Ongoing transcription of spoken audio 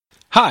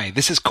Hi,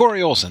 this is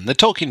Corey Olson, the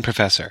Tolkien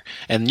professor,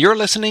 and you're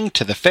listening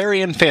to the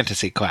Fairy and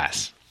Fantasy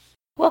class.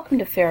 Welcome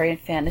to Fairy and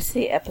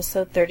Fantasy,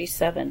 episode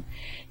 37.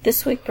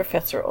 This week,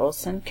 Professor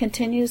Olson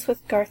continues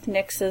with Garth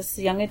Nix's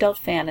young adult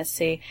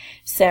fantasy,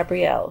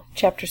 Sabriel,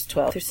 chapters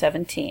 12 through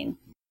 17.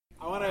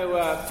 I want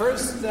to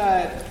first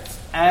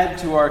add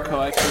to our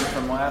collection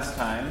from last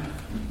time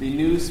the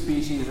new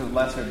species of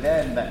lesser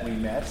dead that we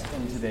met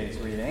in today's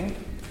reading.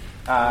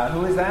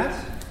 Who is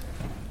that?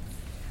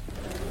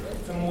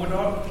 The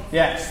Mordaut?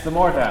 Yes, the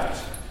Mordaut.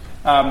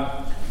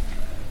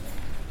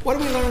 What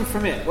do we learn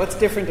from it? What's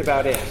different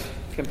about it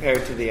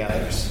compared to the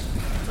others?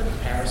 It's like a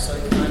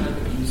parasite kind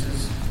of that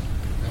uses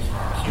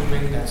a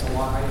human that's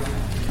alive. I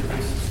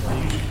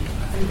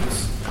think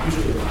it's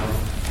usually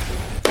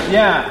alive.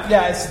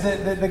 Yeah. It's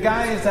the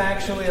guy is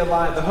actually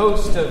alive. The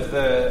host of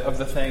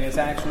the thing is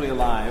actually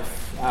alive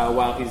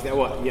while he's there.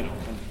 Well,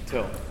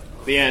 until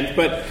the end.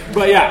 But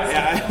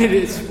yeah, it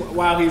is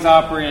while he's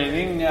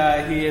operating.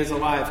 He is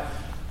alive.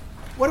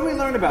 What do we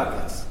learn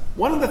about this?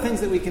 One of the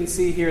things that we can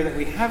see here that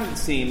we haven't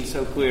seen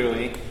so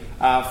clearly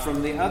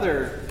from the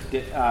other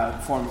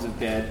forms of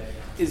dead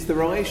is the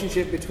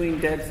relationship between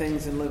dead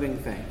things and living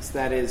things.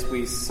 That is,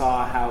 we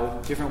saw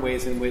how different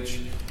ways in which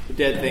the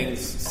dead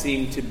things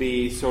seem to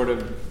be sort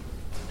of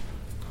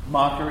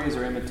mockeries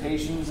or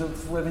imitations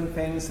of living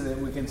things, so that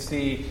we can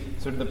see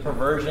sort of the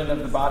perversion of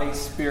the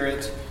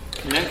body-spirit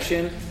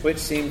connection, which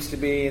seems to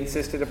be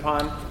insisted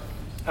upon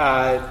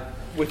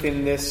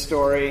within this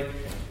story.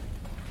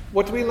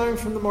 What do we learn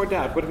from the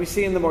Mordaut? What do we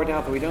see in the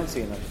Mordaut that we don't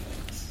see in other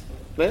things?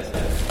 Liz?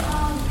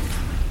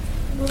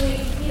 Well, they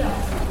feed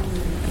off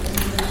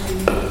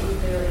something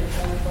with their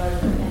blood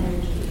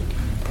energy.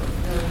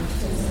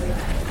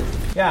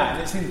 Yeah,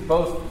 and it seems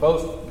both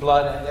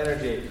blood and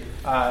energy.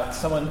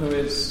 Someone who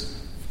is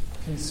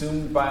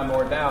consumed by a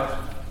Mordaut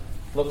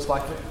looks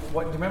like... Do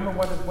you remember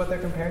what they're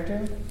compared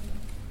to? It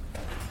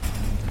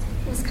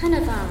was kind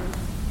of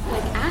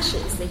like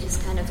ashes. They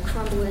just kind of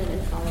crumble in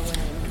and fall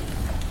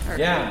away.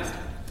 Yeah.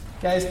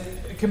 Guys,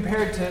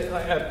 compared to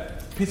like a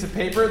piece of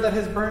paper that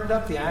has burned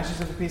up, the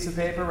ashes of a piece of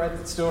paper, right,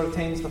 that still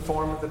retains the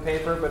form of the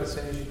paper, but as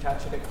soon as you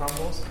touch it, it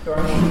crumbles.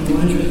 Dora? The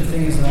interesting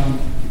thing is the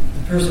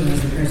person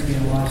has the appearance of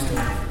being alive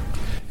still.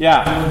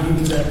 Yeah.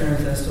 Humans that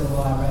appearance that's still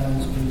alive rather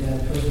than just being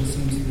dead. The person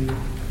seems to be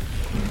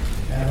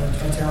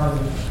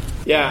vitality.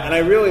 Yeah, and I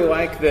really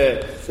like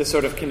the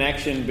sort of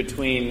connection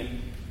between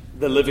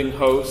the living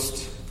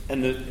host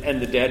and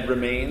the dead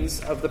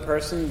remains of the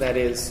person. That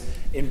is,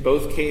 in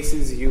both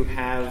cases, you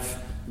have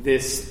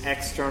this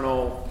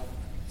external,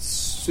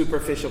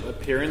 superficial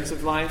appearance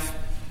of life,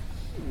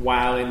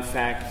 while in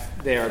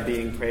fact they are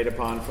being preyed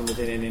upon from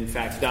within and in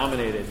fact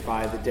dominated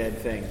by the dead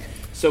thing.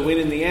 So when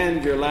in the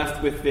end you're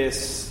left with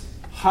this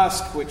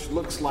husk which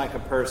looks like a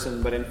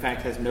person but in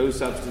fact has no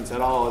substance at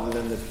all other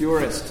than the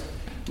purest,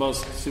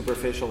 most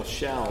superficial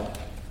shell,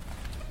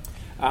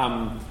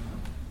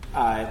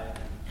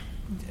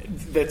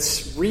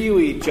 that's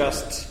really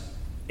just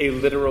a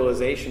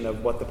literalization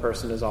of what the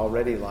person is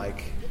already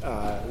like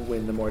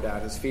when the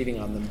Mordaut is feeding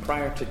on them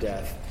prior to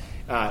death,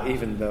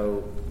 even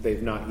though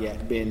they've not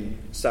yet been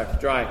sucked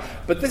dry.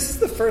 But this is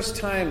the first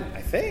time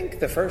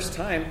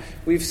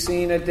we've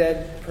seen a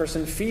dead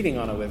person feeding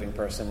on a living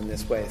person in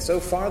this way. So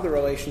far, the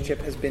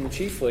relationship has been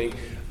chiefly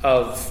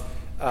of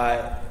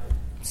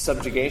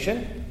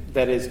subjugation.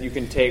 That is, you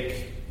can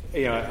take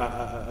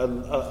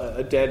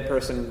a dead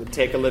person would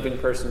take a living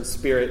person's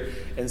spirit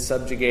and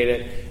subjugate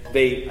it.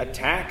 They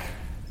attack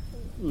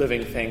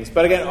living things.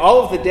 But again,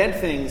 all of the dead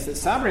things that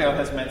Sabriel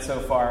has met so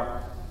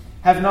far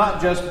have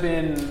not just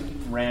been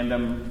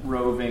random,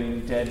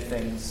 roving dead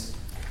things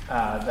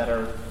that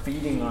are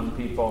feeding on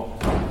people,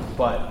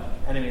 but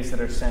enemies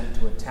that are sent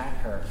to attack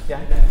her. Yeah?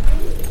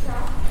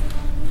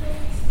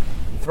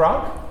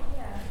 Throg?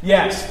 Yeah.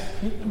 Yes.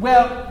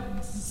 Well,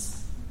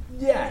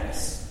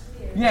 yes.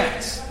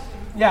 Yes.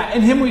 Yeah,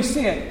 in him we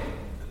see it.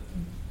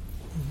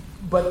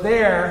 But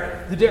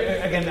there,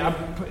 again, I'm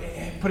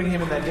putting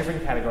him in that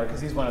different category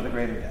because he's one of the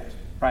greater dead,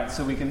 right?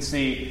 So we can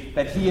see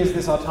that he is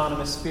this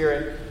autonomous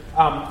spirit,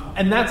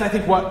 and that's, I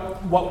think,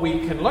 what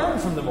we can learn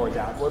from the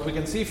Mordaut. What we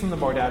can see from the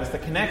Mordaut is the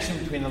connection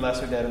between the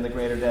lesser dead and the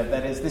greater dead.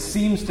 That is, this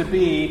seems to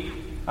be.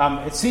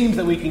 It seems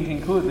that we can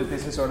conclude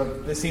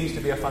that this seems to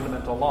be a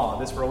fundamental law.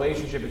 This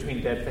relationship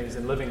between dead things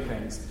and living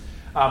things.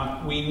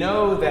 We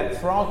know that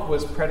Throg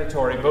was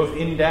predatory both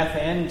in death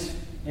and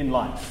in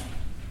life.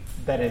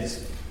 That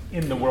is,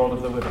 in the world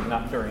of the living,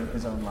 not during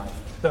his own life.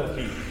 Though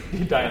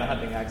he died in a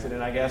hunting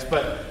accident, I guess.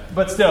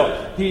 But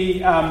still,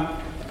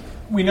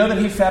 we know that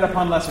he fed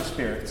upon lesser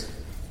spirits.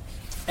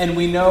 And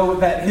we know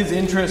that his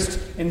interest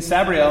in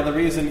Sabriel, the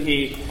reason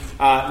he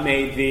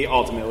made the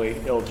ultimately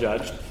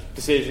ill-judged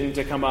decision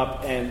to come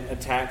up and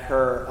attack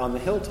her on the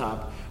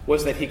hilltop,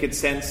 was that he could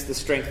sense the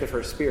strength of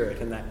her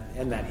spirit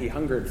and that he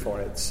hungered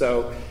for it.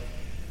 So,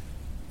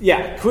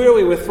 yeah,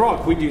 clearly with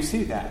Throg we do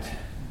see that.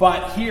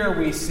 But here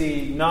we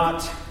see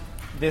not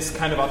this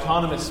kind of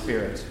autonomous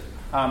spirit,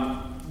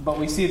 but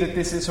we see that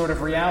this is sort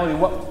of reality.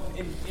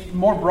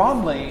 More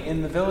broadly,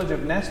 in the village of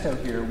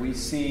Nesto here, we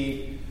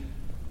see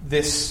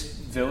this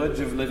village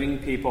of living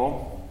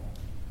people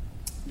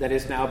that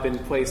has now been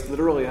placed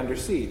literally under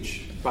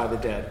siege by the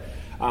dead.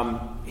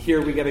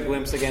 Here we get a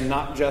glimpse again,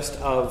 not just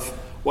of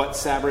what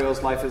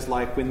Sabriel's life is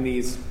like when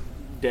these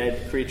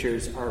dead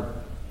creatures are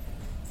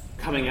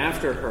coming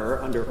after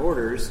her under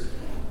orders,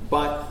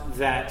 but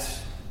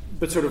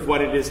sort of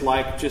what it is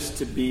like just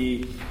to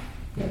be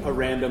a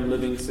random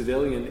living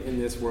civilian in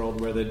this world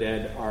where the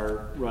dead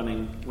are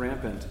running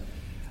rampant.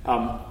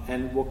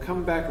 And we'll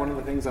come back. One of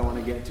the things I want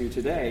to get to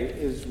today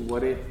is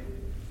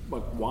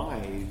why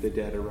the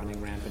dead are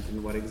running rampant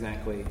and what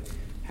exactly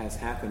has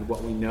happened,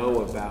 what we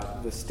know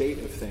about the state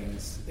of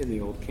things in the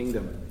Old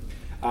Kingdom.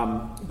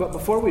 But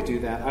before we do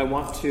that, and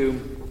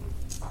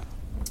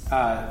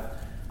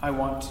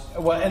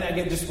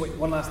again, just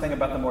one last thing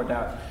about the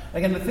Mordaut.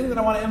 Again, the thing that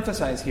I want to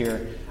emphasize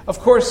here, of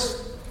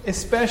course,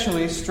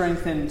 especially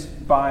strengthened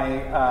by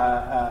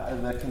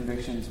the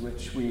convictions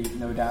which we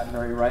no doubt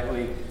very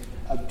rightly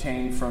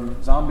obtained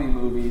from zombie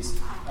movies,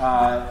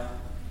 I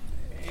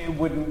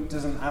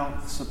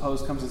don't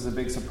suppose comes as a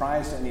big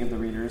surprise to any of the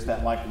readers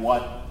that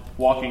what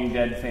Walking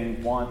Dead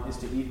thing want is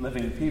to eat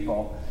living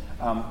people.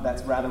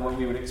 That's rather what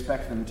we would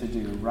expect them to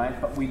do, right?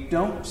 But we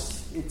don't.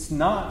 It's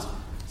not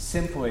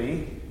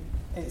simply.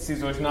 It's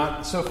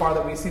not so far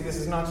that we see this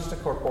is not just a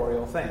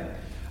corporeal thing.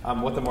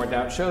 What the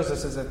Mordaut shows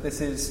us is that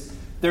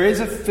there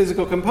is a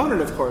physical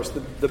component, of course.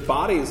 The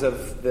bodies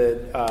of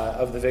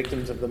the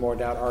victims of the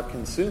Mordaut are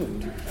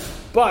consumed,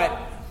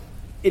 but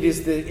it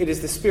is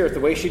the spirit. The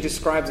way she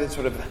describes it,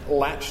 sort of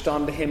latched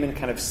onto him and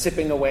kind of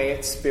sipping away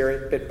at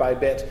spirit bit by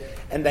bit,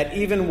 and that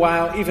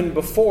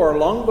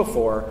long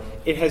before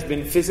it has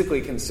been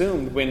physically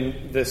consumed,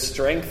 when the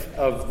strength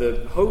of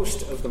the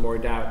host of the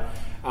Mordaut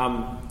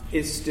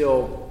is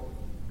still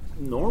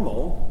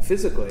normal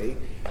physically,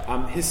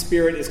 his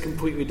spirit is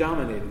completely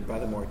dominated by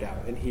the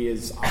Mordaut, and he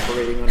is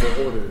operating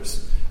under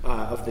orders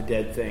of the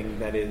dead thing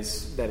that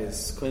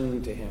is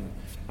clinging to him.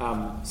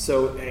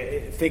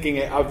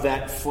 Thinking of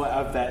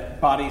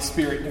that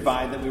body-spirit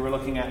divide that we were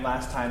looking at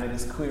last time, it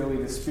is clearly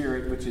the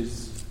spirit which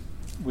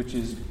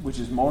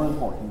is more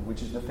important,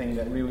 which is the thing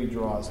that really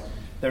draws.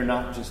 They're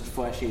not just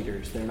flesh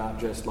eaters. They're not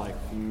just like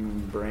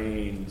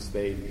brains.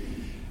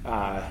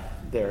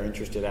 They're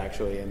interested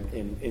actually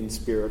in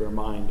spirit or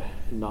mind,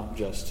 not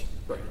just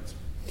brains.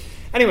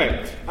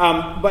 Anyway,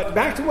 but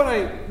back to what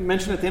I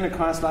mentioned at the end of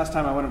class last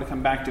time I wanted to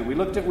come back to. We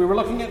were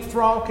looking at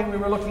Thralk, and we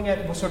were looking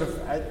at sort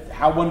of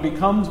how one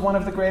becomes one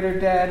of the greater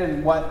dead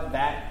and what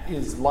that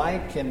is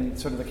like and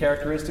sort of the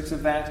characteristics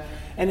of that.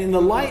 And in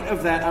the light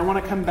of that, I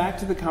want to come back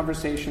to the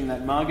conversation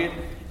that Mogget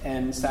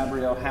and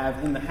Sabriel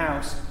have in the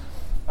house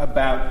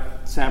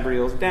about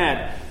Sabriel's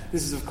dad.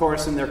 This is, of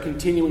course, in their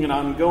continuing and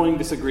ongoing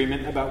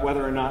disagreement about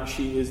whether or not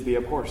she is the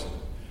Abhorsen.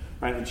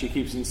 Right? And she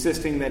keeps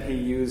insisting that he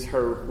use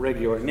her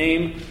regular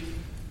name,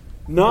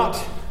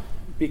 not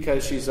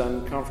because she's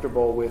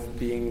uncomfortable with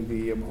being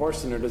the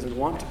Abhorsen or doesn't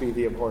want to be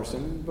the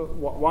Abhorsen, but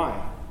why?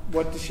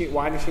 Why does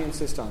she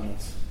insist on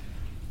this?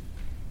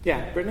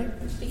 Yeah, Brittany?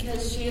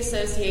 Because she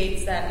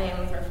associates that name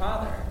with her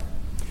father.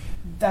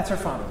 That's her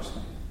father's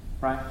name,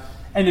 right?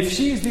 And if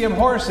she's the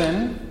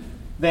Abhorsen,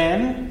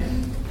 then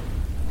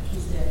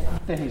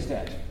he's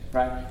dead,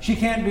 right? She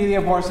can't be the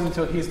Abhorsen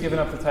until he's given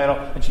up the title,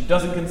 and she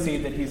doesn't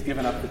concede that he's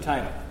given up the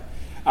title.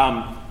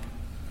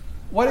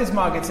 What is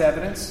Mogget's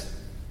evidence?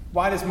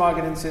 Why does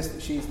Mogget insist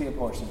that she's the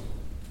Abhorsen?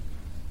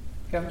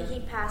 Kevin? He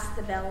passed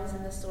the bells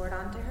and the sword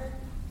on to her.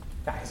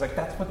 Yeah, he's like,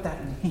 that's what that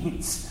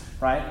means,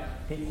 right?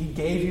 He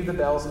gave you the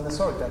bells and the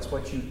sword. That's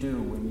what you do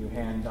when you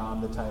hand on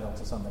the title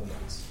to somebody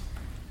else.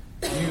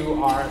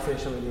 You are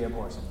officially the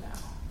Abhorsen now.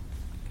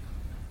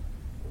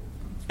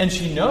 And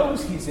she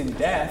knows he's in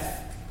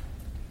death.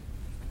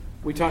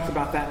 We talked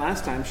about that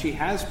last time. She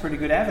has pretty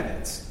good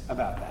evidence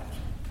about that.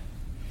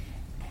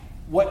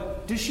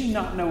 What does she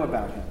not know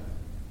about him?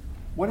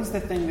 What is the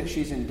thing that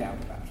she's in doubt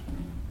about?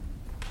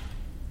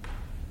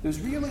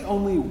 There's really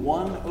only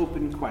one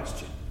open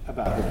question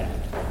about her dad.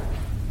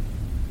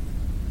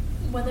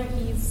 Whether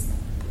he's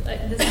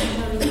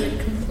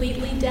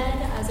completely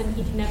dead, as in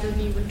he can never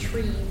be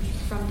retrieved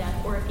from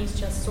death, or if he's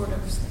just sort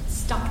of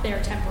stuck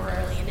there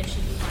temporarily, and if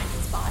she can find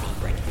his body,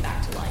 bring him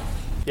back to life.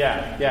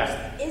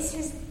 Yeah.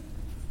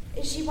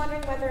 Is she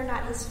wondering whether or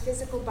not his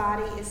physical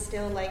body is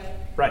still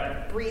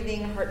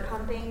breathing, heart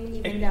pumping,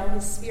 even though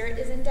his spirit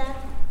is in death?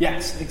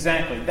 Yes,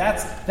 exactly.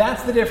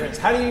 That's the difference.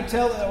 How do you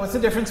tell? What's the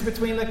difference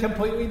between the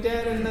completely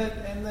dead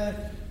and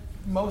the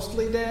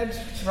mostly dead?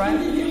 Right.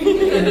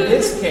 In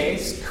this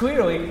case,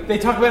 clearly they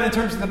talk about it in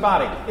terms of the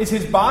body. Is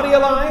his body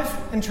alive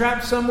and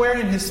trapped somewhere,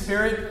 and his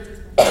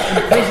spirit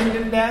imprisoned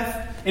in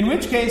death? In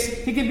which case,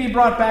 he can be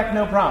brought back,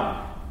 no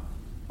problem.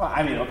 Well,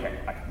 I mean, okay,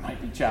 it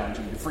might be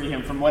challenging to free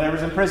him from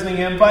whatever's imprisoning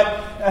him,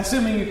 but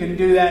assuming you can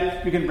do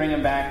that, you can bring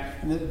him back.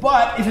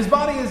 But if his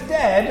body is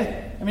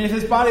dead, if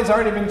his body's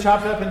already been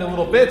chopped up into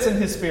little bits and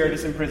his spirit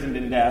is imprisoned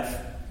in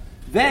death,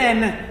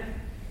 then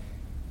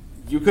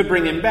you could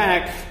bring him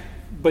back,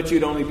 but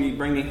you'd only be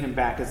bringing him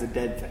back as a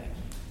dead thing.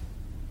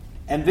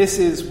 And this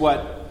is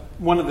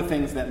one of the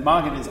things that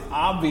Mogget is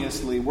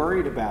obviously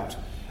worried about.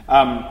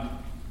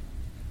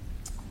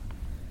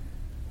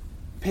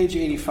 Page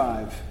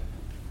 85.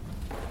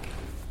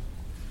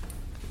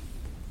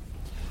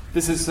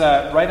 This is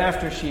right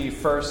after she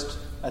first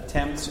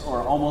attempts,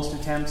 or almost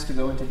attempts, to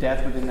go into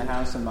death within the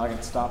house, and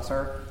Margaret stops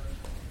her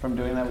from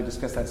doing that. We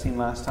discussed that scene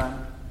last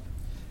time.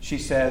 She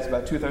says,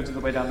 about 2/3 of the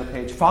way down the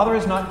page, "Father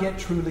is not yet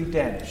truly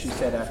dead," she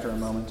said after a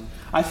moment.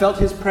 "I felt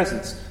his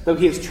presence, though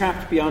he is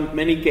trapped beyond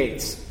many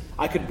gates.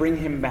 I could bring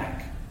him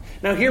back."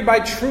 Now here, by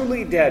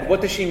truly dead, what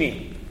does she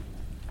mean?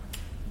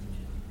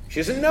 She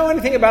doesn't know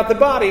anything about the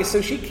body,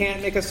 so she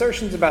can't make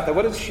assertions about that.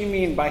 What does she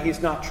mean by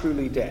he's not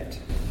truly dead?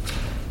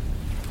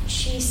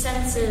 She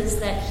senses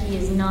that he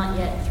is not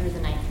yet through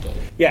the ninth gate.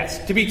 Yes,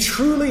 to be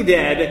truly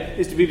dead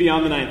is to be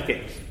beyond the ninth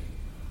gate.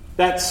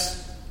 That's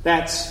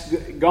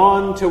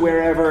gone to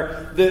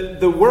wherever.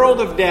 The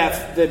world of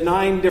death, the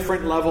 9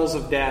 different levels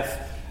of death,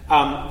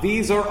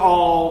 these are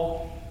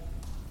all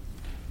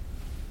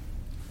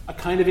a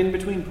kind of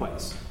in-between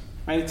place.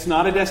 Right? It's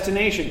not a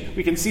destination.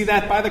 We can see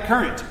that by the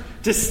current.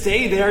 To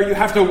stay there, you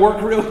have to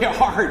work really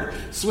hard,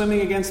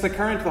 swimming against the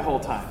current the whole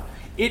time.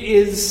 It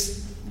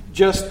is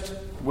just,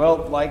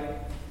 well, like,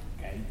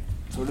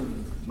 sort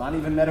of not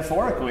even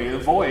metaphorically, a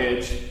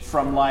voyage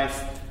from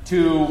life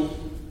to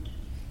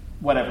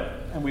whatever.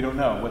 And we don't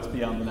know what's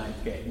beyond the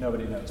ninth gate.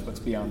 Nobody knows what's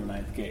beyond the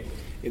ninth gate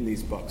in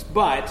these books.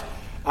 But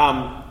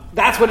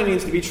that's what it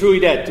means to be truly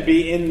dead, to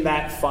be in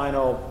that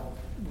final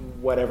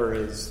whatever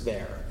is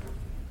there,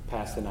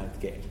 past the ninth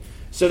gate.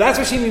 So that's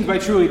what she means by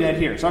truly dead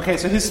here. So, okay,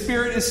 so his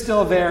spirit is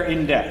still there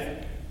in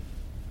death.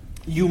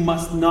 "You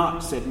must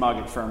not," said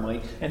Maggid firmly,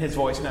 and his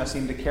voice now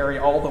seemed to carry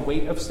all the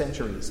weight of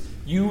centuries.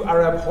 "You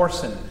are a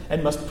Abhorsen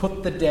and must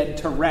put the dead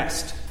to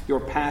rest. Your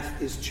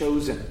path is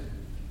chosen."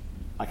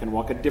 "I can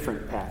walk a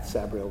different path,"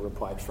 Sabriel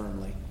replied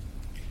firmly.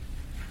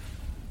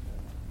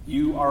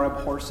 "You are a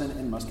Abhorsen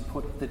and must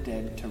put the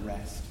dead to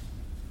rest."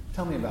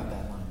 Tell me about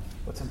that line.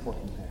 What's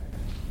important there?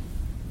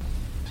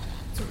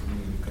 It's a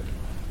really good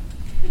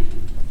line.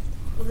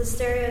 Well, the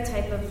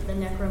stereotype of the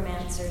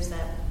necromancers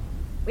that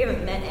we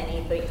haven't met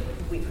any, but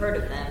we've heard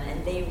of them,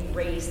 and they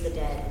raise the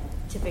dead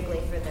typically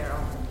for their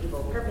own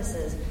evil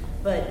purposes.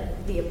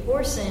 But the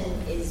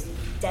Abhorsen is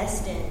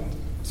destined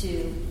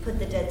to put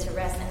the dead to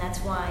rest, and that's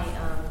why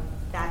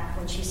back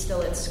when she's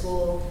still at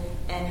school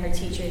and her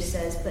teacher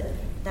says, "But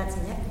that's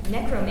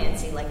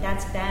necromancy, like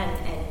that's bad,"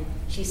 and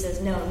she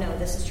says, no,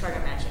 this is charter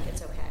magic,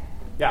 it's okay.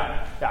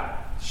 Yeah.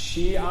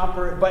 She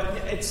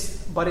operates,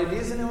 but it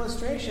is an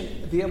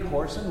illustration. The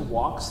Abhorsen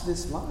walks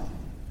this line.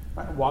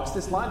 Right? Walks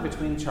this line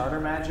between charter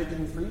magic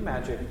and free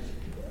magic.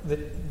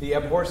 The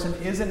Abhorsen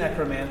is a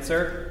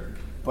necromancer,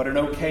 but an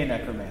okay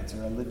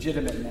necromancer, a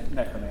legitimate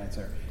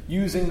necromancer,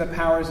 using the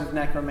powers of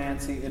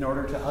necromancy in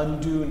order to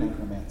undo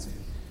necromancy.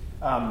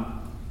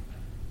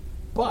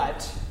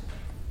 But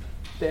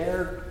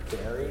they're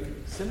very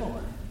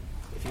similar.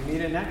 If you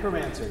meet a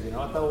necromancer, you know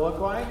what they'll look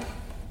like?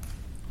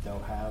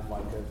 They'll have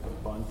like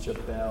a bunch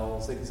of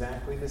bells,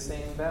 exactly the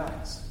same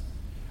bells.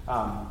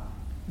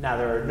 Now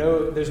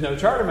there's no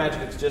charter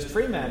magic, it's just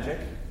free magic,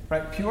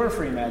 right? Pure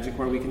free magic,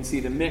 where we can see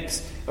the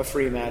mix of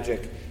free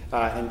magic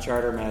and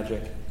charter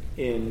magic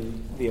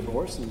in the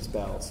Abhorsen's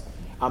bells.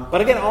 But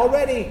again,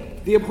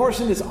 already the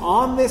Abhorsen is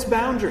on this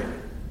boundary,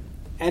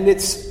 and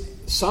it's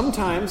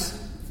sometimes,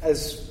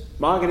 as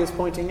Maggid is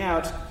pointing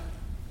out,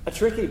 a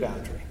tricky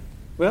boundary.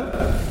 Well,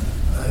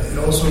 it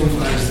also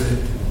implies that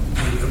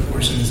the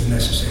Abhorsen is a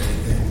necessary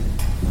thing,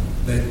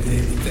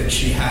 that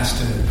she has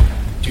to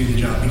do the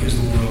job because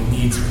the world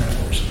needs that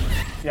Abhorsen.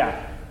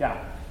 Yeah.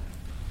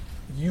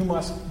 You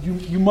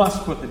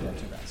must put the dead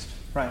to rest,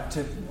 right?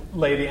 To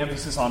lay the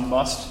emphasis on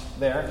must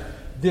there.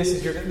 This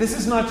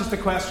is not just a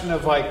question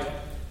of like,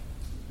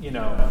 play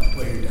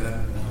your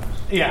dad.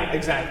 Yeah,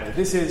 exactly.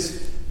 This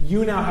is,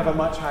 you now have a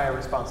much higher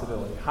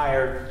responsibility,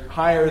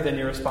 higher than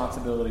your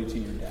responsibility to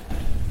your dad.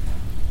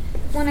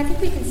 Well, and I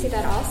think we can see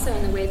that also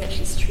in the way that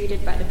she's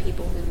treated by the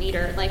people who meet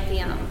her, like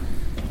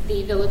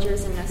the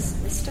villagers in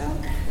Misto.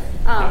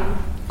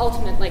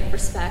 Ultimate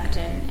respect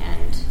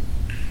and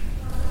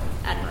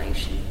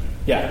admiration.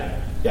 Yeah.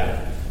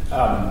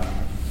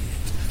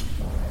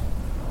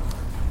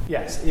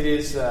 Yes, it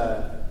is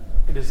a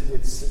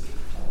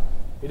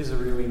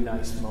really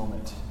nice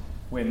moment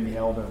when the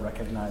elder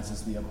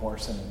recognizes the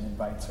Abhorsen and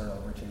invites her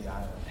over to the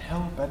island.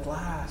 Help at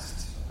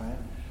last, right?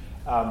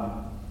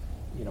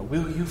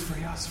 Will you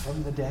free us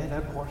from the dead,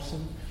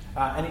 Abhorsen?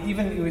 And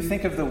even we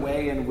think of the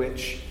way in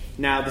which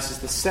now this is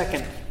the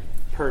second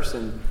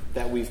person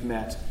that we've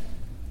met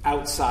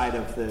outside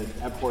of the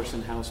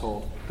Abhorsen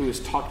household who has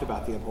talked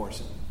about the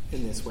Abhorsen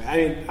in this way. I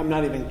mean, I'm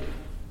not even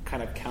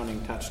kind of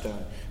counting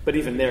Touchstone, but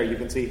even there you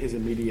can see his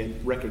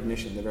immediate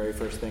recognition. The very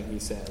first thing he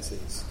says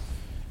is,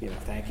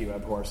 "Thank you,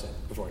 Abhorsen,"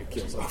 before he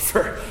keels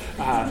over.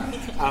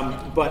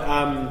 But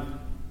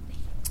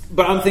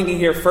I'm thinking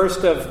here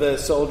first of the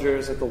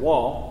soldiers at the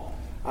wall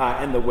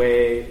and the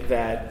way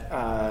that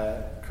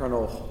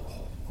Colonel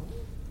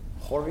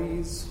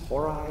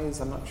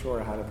Horais, I'm not sure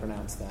how to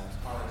pronounce that.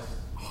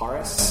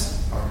 Horace?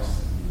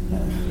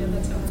 Yeah,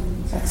 that's how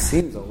that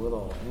seems a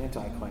little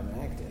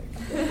anticlimactic.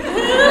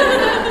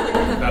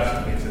 That's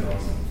what makes it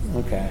awesome.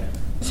 Okay.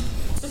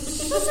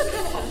 was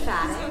kind of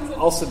emphatic.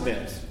 I'll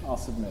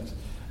submit.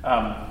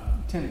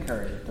 Tim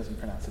Curry doesn't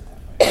pronounce it that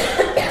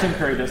way. Tim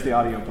Curry does the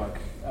audiobook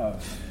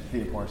of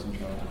The Abortion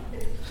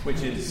Trilogy,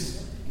 which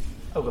is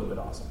a little bit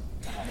awesome.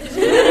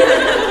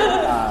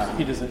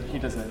 He does a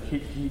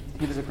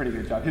pretty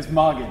good job. His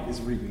Moggett is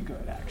really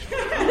good, actually.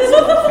 It's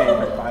my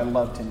favorite. I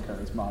love Tim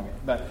Curry's Moggett.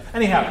 But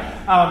anyhow,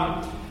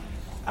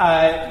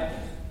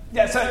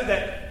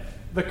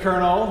 the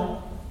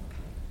Colonel.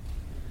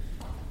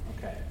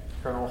 Okay,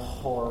 Colonel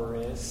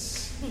Horace.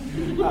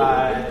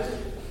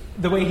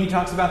 The way he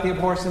talks about the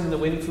Abhorsen and the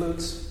wind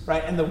flutes,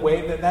 right? And the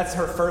way that's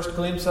her first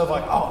glimpse of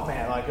like, oh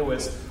man, like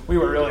we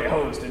were really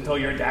hosed until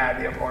your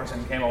dad, the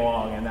Abhorsen, came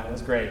along, and that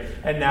was great.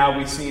 And now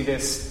we see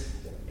this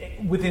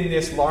within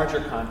this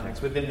larger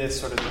context, within this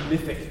sort of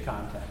mythic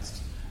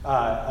context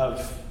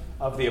of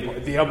the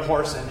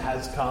Abhorsen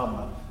has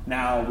come.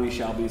 Now we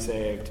shall be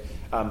saved.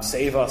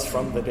 Save us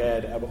from the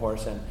dead,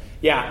 Abhorsen.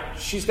 Yeah,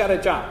 she's got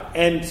a job,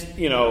 and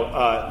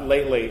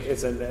lately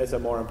it's a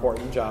more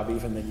important job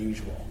even than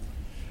usual.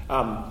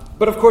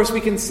 But of course,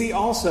 we can see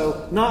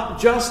also not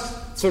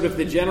just sort of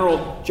the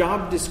general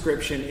job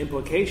description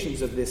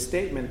implications of this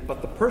statement,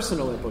 but the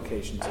personal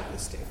implications of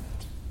this statement.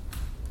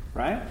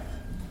 Right?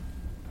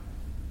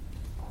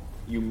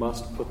 You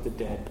must put the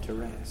dead to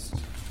rest.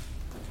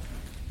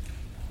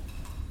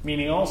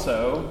 Meaning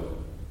also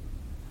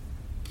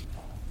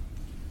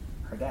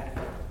her dad.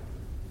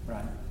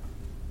 Right?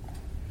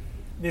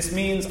 This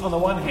means, on the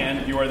one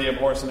hand, you are the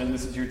Abhorsen and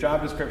this is your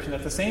job description.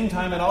 At the same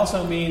time, it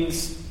also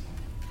means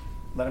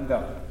let him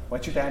go.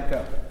 Let your dad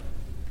go.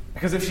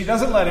 Because if she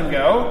doesn't let him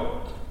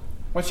go,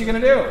 what's she going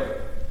to do?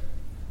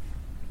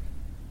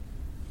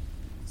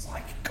 It's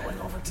like going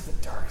over to the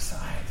dark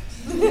side.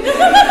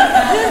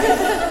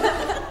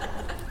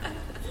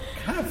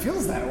 Kind of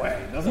feels that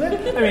way, doesn't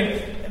it? I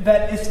mean,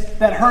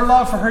 that her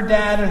love for her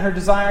dad and her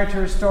desire to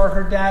restore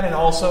her dad, and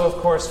also, of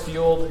course,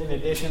 fueled in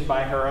addition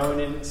by her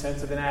own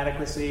sense of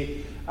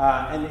inadequacy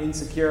and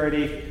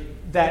insecurity,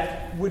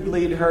 that would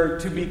lead her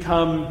to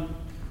become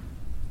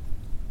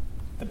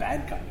the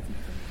bad kind of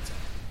necromancer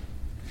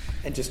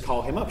and just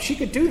call him up. She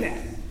could do that.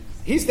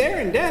 He's there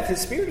in death. His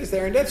spirit is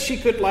there in death. She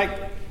could,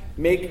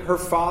 make her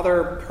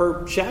father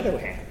her shadow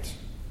hand,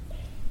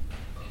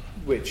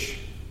 which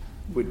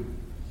would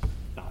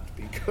not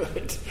be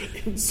good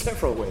in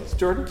several ways.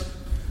 Jordan?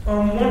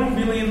 One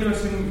really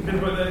interesting bit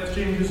about that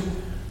exchange is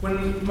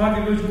when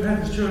Margaret goes, the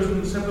path is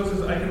chosen, Samuel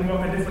says, I can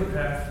walk a different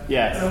path.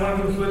 Yes. And I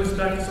want to refer this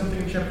back to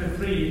something in chapter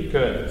 3.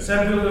 Good.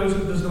 Samuel goes,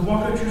 does the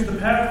walker choose the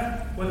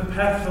path, or the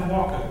path the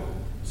walker?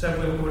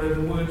 Samuel quoted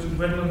the words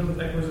redolent with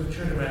echoes of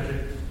church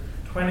magic,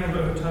 twining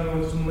about her tongue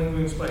with some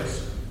lingering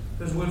spice.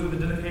 Those words were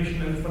the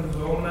dedication in the front of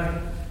her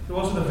almanac. They're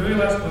also the very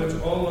last words,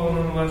 all alone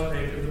on the last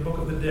page of the Book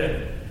of the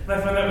Dead. And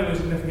I find that really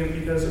significant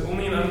because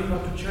only an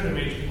uncorrupted church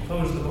mage can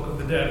close the Book of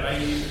the Dead,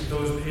 i.e.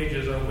 those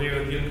pages are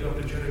where the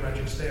uncorrupted church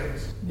magic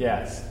stands.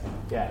 Yes.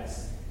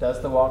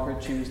 Does the walker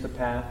choose the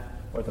path,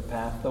 or the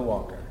path the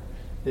walker?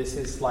 This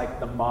is like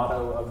the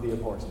motto of the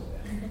Abhorsen.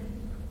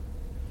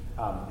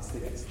 It's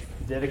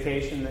the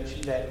dedication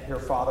that her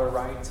father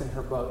writes in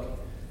her book.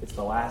 It's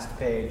the last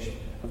page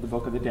of the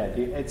Book of the Dead.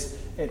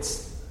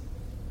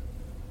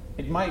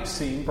 It might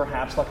seem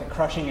perhaps like a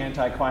crushing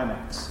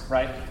anticlimax,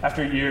 right?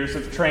 After years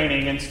of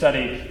training and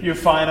study, you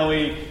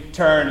finally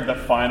turn the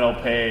final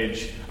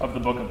page of the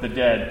Book of the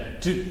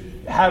Dead to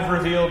have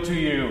revealed to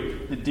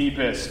you the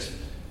deepest,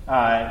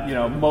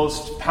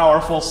 most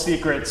powerful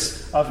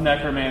secrets of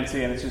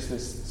necromancy, and it's just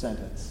this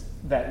sentence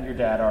that your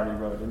dad already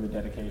wrote in the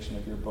dedication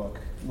of your book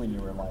when you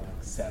were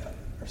 7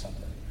 or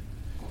something.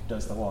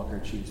 Does the walker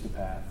choose the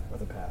path, or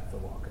the path the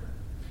walker?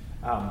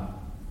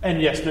 And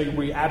yes,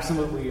 we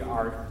absolutely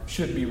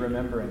should be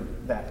remembering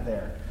that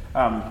there.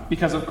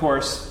 Because, of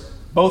course,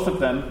 both of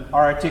them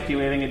are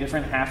articulating a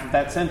different half of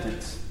that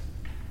sentence,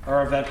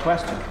 or of that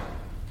question.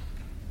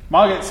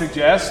 Moggett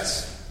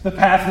suggests, the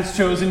path has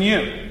chosen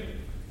you.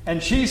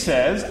 And she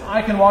says,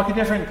 I can walk a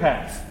different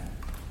path.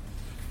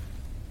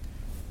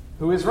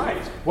 Who is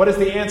right? What is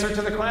the answer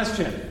to the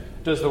question?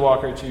 Does the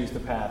walker choose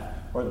the path,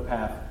 or the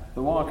path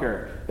the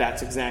walker?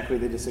 That's exactly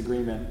the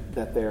disagreement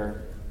that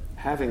they're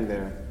having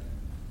there.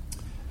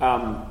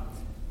 And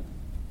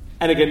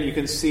again, you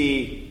can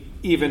see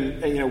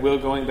even, Will,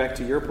 going back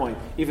to your point,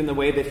 even the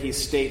way that he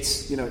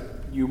states,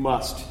 you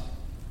must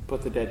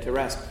put the dead to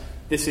rest.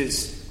 This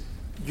is,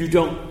 you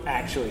don't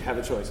actually have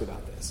a choice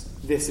about this.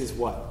 This is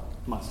what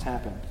must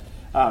happen.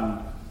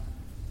 On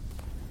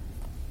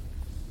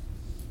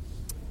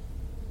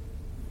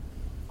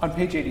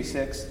page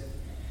 86,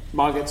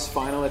 Moggett's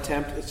final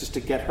attempt is just to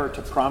get her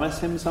to promise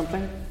him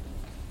something.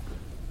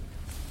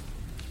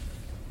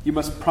 You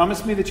must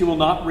promise me that you will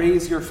not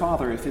raise your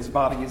father if his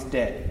body is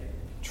dead.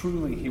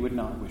 Truly, he would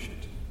not wish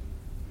it.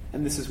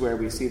 And this is where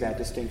we see that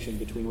distinction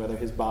between whether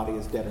his body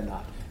is dead or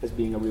not as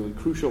being a really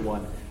crucial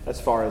one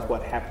as far as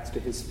what happens to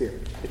his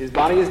spirit. If his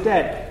body is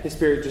dead, his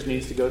spirit just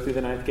needs to go through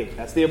the ninth gate.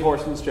 That's the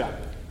Abhorsen's job.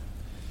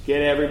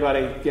 Get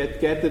everybody,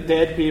 get the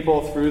dead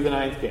people through the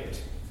ninth gate.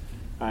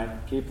 All right?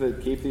 Keep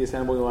the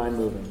assembly line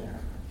moving there.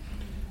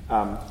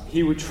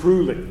 He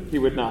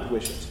would not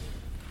wish it.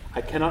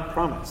 I cannot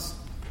promise,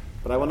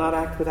 but I will not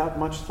act without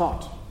much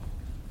thought.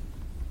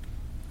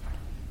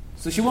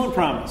 So she won't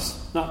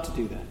promise not to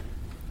do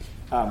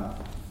that.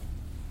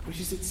 Which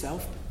is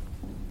itself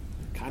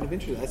kind of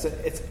interesting.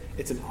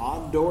 It's an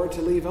odd door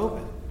to leave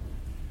open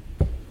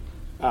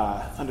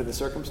under the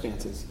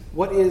circumstances.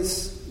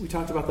 We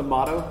talked about the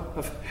motto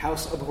of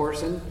House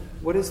Abhorsen.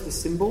 What is the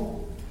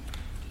symbol?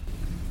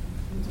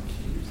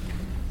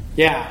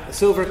 Yeah, the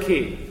silver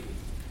key.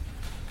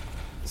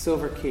 The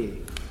silver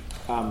key.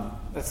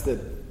 That's the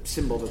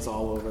symbol that's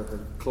all over her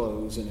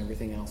clothes and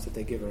everything else that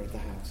they give her at the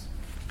house.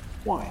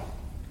 Why?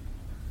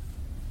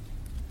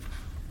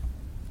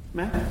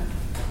 Matt?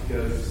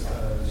 Because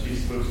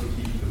she's supposed to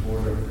keep the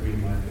border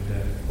between life and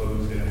death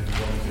closed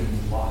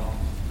and well locked.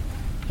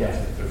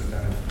 Yeah. That's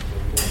kind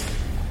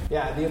of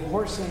yeah, the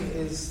Abhorsen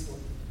is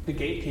the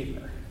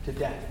gatekeeper to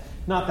death.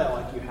 Not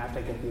that you have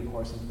to get the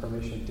Abhorsen's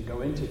permission to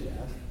go into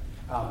death,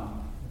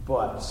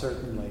 but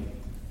certainly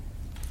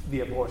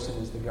the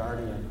Abhorsen is the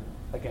guardian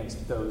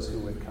against those who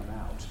would come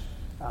out.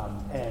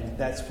 And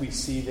we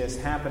see this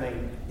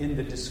happening in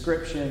the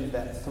description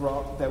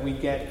that we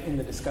get in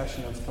the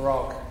discussion of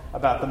Thralk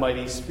about the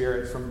mighty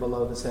spirit from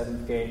below the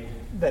seventh gate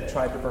that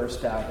tried to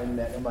burst out and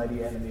met a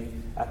mighty enemy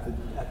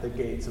at the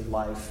gates of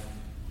life.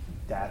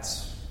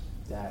 That's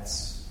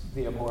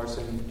the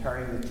Abhorsen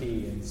turning the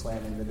key and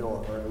slamming the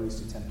door, or at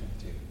least attempting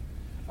to.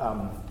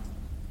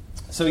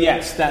 So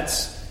yes,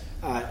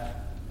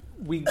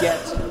 we get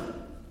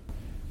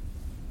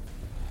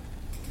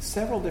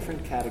several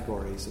different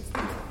categories of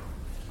people.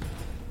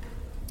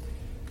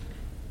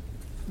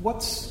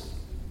 What's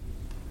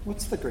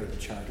the Great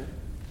Charter?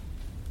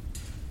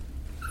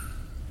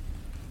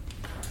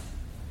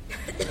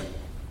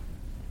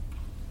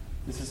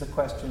 This is a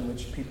question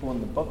which people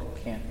in the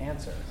book can't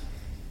answer.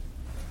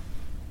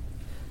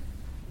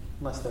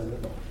 Unless they're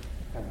little,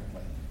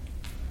 apparently.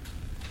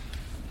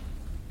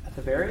 At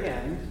the very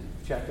end,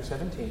 chapter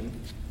 17,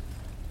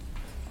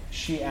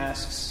 she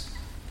asks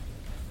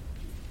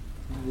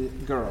the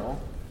girl,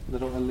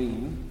 little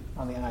Aline,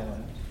 on the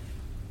island,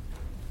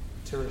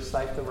 to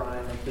recite the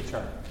rhyme of the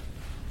charter.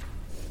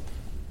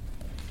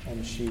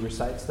 And she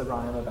recites the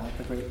rhyme about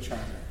the Great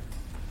Charter,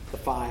 the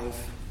 5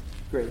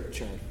 Great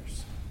Charters.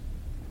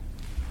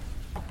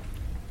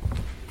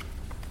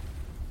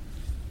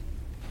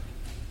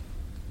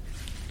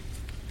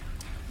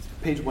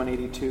 Page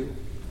 182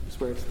 is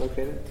where it's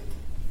located.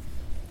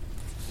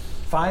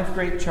 5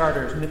 great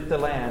charters knit the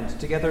land,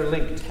 together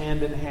linked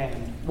hand in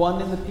hand.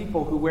 1 in the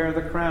people who wear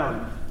the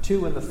crown,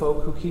 2 in the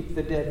folk who keep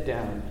the dead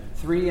down.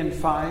 3 and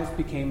 5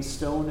 became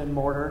stone and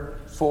mortar,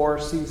 4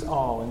 sees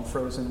all in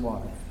frozen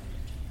water.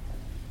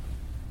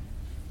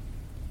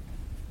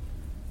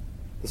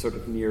 The sort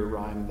of near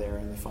rhyme there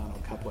in the final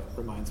couplet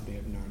reminds me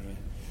of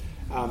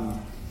Narnia.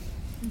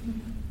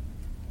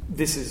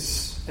 This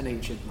is an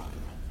ancient rhyme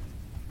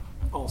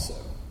also.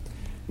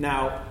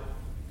 Now,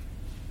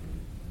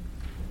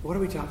 what are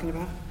we talking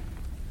about?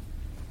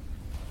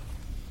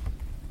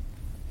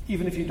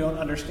 Even if you don't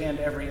understand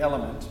every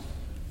element,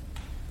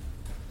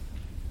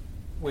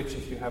 which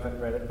if you haven't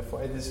read it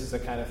before, this is the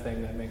kind of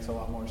thing that makes a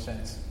lot more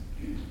sense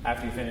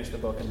after you finish the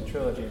book and the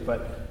trilogy.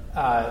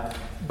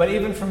 But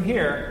even from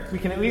here, we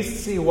can at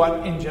least see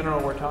what in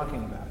general we're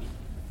talking about.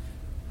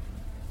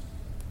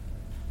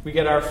 We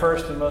get our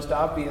first and most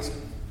obvious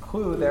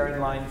clue there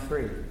in line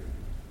 3.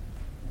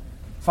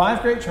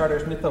 5 great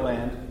charters knit the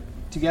land,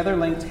 together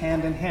linked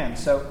hand in hand.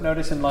 So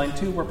notice in line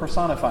 2, we're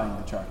personifying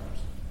the charters,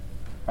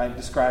 right?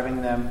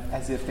 Describing them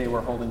as if they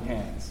were holding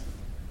hands.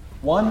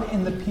 1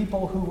 in the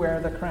people who wear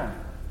the crown.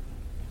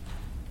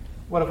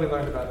 What have we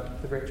learned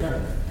about the Great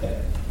Charter?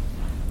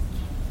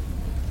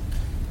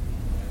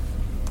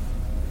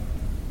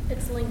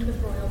 It's linked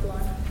with royal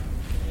blood.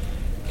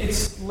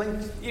 It's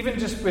linked even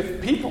just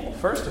with people,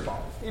 first of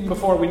all. Even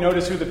before we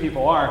notice who the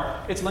people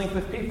are, it's linked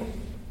with people.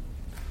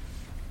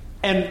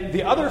 And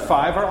the other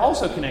 5 are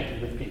also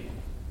connected with people.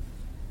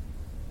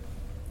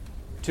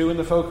 2 in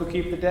the folk who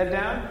keep the dead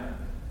down.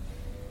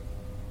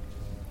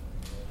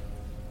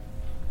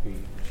 We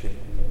should be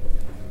able to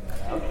figure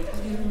that out.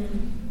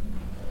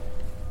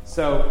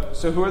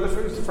 So who are the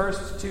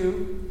first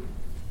 2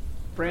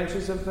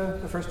 branches of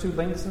the first 2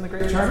 links in the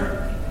Great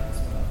Charter?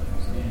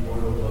 The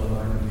royal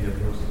bloodline and the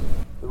Abhorsen.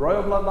 The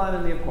royal bloodline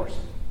and the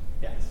Abhorsen.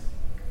 Yes.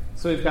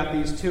 So we've got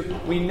these 2.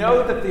 We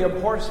know that the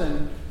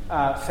Abhorsen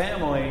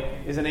family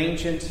is an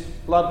ancient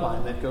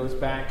bloodline that goes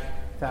back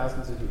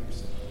thousands of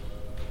years.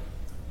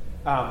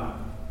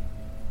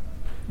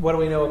 What do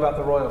we know about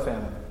the royal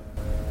family?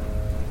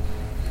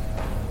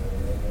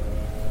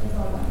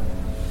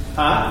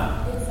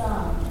 Huh? It's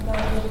no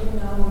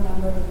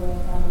number of the royal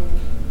family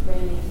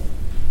reigning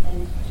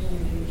and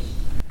 200 years.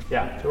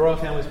 Yeah, the royal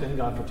family's been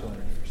gone for 200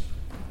 years.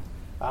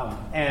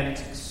 And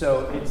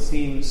so it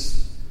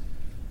seems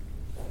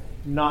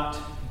not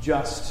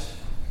just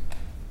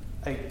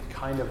a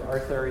kind of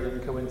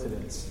Arthurian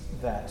coincidence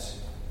that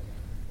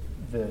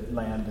the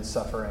land is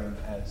suffering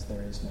as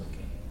there is no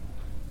king.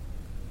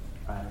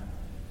 Right?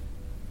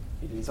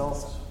 It is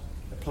also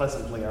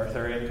pleasantly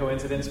Arthurian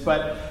coincidence,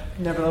 but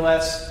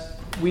nevertheless,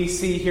 we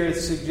see here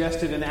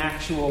suggested an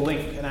actual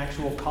link, an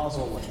actual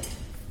causal link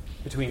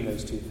between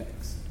those two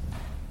things.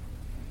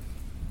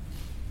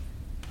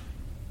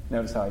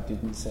 Notice how I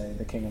didn't say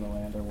the king and the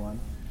land are one,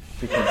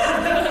 because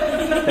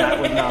that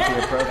would not be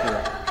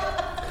appropriate.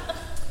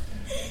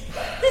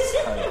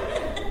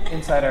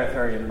 Inside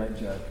Arthurian lit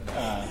joke.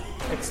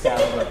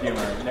 Excalibur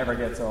humor. It never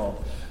gets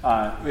old.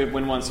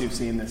 When once you've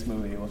seen this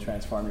movie, it will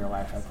transform your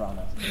life, I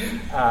promise.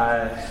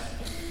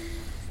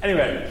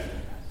 Anyway,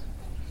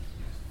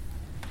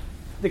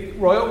 the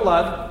royal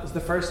blood is the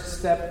first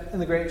step in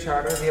the Great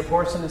Charter. The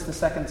abortion is the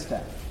second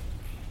step.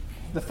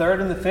 The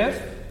third and the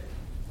fifth,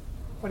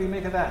 what do you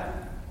make of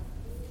that?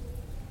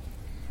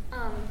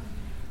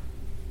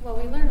 Well,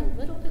 we learn a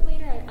little bit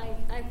later.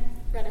 I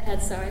read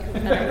ahead, so I hope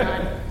that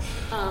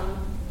I'm not.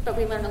 But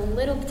we learn a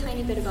little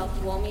tiny bit about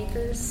the wall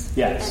makers.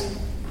 Yes. And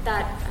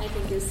that, I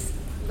think, is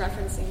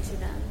referencing to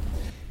them.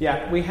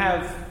 Yeah, we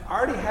have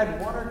already had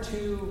one or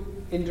two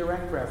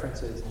indirect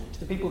references to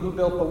the people who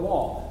built the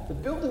wall. The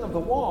building of the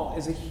wall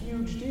is a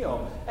huge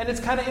deal. And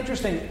it's kind of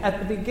interesting. At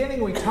the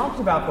beginning, we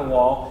talked about the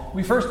wall.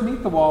 We first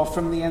meet the wall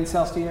from the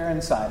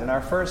Encelstieran side. And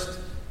our first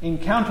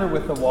encounter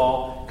with the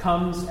wall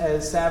comes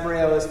as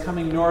Sabriel is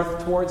coming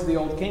north towards the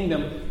Old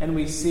Kingdom, and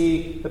we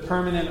see the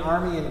permanent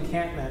army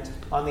encampment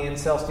on the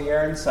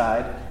Encelstieran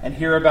side and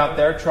hear about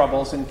their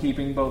troubles in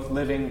keeping both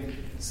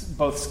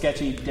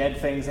sketchy dead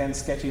things and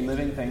sketchy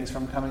living things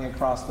from coming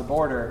across the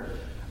border.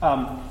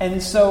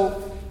 And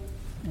so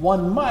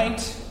one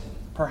might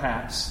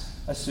perhaps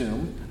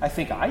assume, I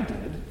think I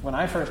did when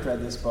I first read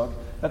this book,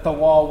 that the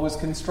wall was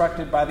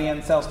constructed by the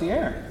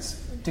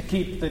Encelstierans to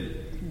keep the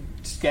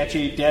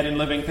sketchy dead and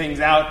living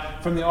things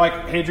out from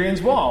like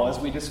Hadrian's Wall, as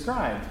we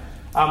described.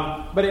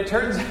 But it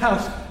turns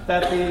out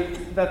that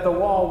the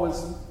wall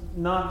was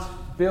not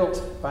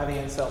built by the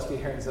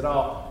Encelstierans at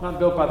all, not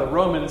built by the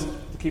Romans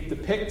to keep the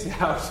Picts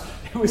out.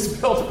 It was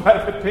built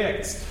by the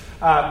Picts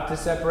to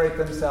separate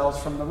themselves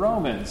from the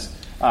Romans,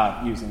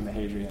 using the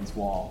Hadrian's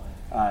Wall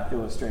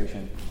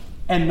illustration.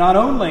 And not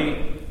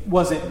only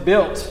was it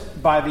built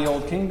by the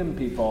Old Kingdom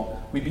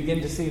people, we begin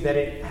to see that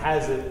it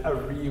has a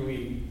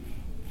really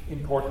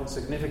important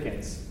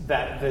significance.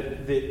 That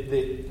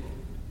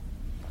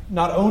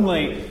not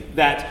only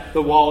that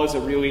the wall is a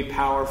really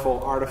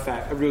powerful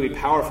artifact, a really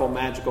powerful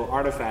magical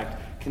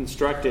artifact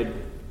constructed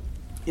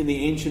in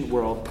the ancient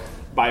world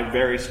by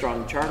very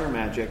strong charter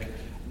magic,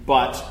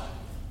 but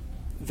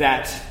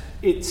that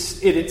it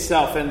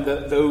itself and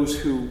those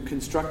who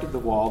constructed the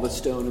wall, the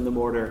stone and the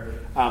mortar,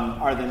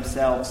 are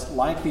themselves,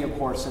 like the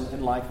abortion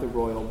and like the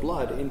royal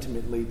blood,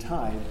 intimately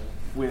tied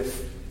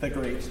with the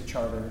Great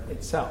Charter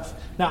itself.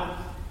 Now,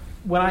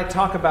 when I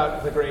talk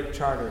about the Great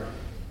Charter,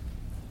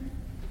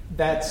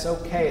 that's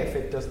okay if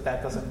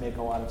that doesn't make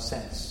a lot of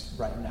sense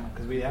right now,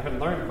 because we haven't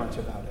learned much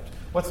about it.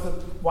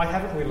 Why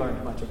haven't we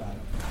learned much about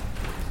it?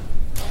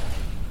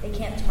 They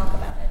can't talk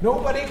about it.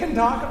 Nobody can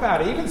talk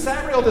about it. Even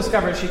Sabriel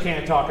discovers she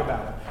can't talk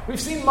about it. We've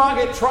seen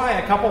Mogget try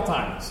a couple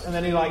times, and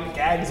then he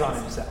gags on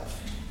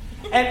himself.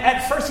 And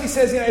at first he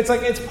says,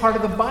 it's part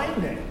of the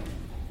binding.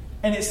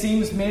 And it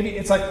seems maybe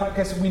it's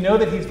because we know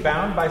that he's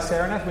bound by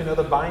Sereneth. We know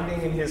the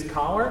binding in his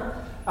collar.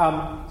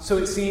 So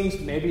it seems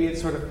maybe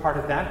it's sort of part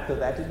of that, though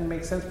that didn't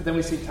make sense. But then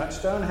we see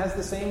Touchstone has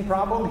the same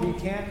problem. He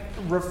can't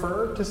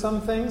refer to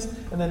some things.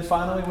 And then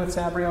finally with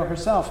Sabriel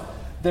herself,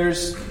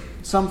 there's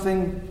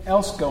something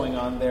else going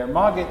on there.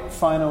 Mogget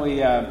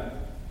finally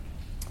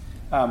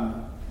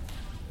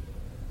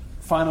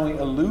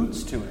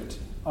alludes to it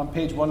on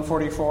page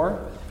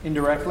 144,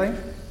 indirectly,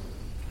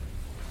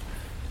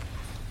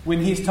 when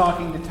he's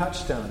talking to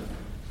Touchstone.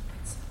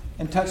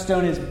 And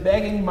Touchstone is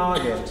begging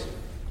Mogget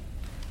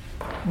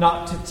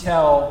not to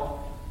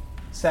tell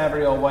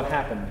Sabriel what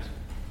happened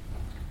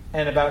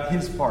and about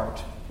his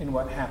part in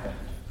what happened,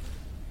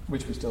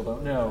 which we still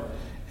don't know.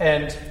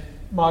 And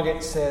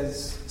Mogget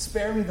says,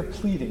 "Spare me the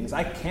pleadings.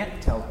 I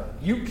can't tell her.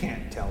 You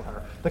can't tell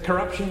her. The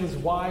corruption is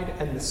wide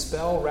and the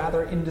spell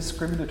rather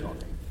indiscriminatory."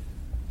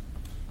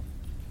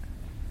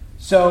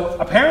 So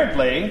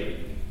apparently,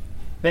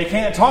 they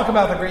can't talk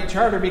about the Great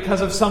Charter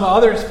because of some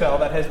other spell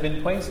that has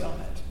been placed on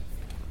it.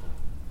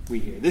 We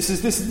hear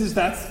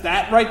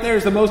that right there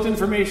is the most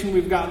information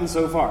we've gotten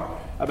so far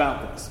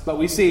about this. But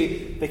we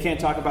see they can't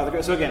talk about the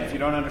Great. So again, if you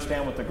don't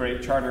understand what the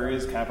Great Charter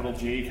is, capital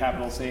G,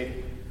 capital C,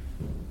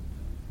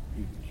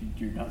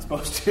 you're not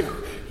supposed to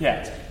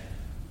yet.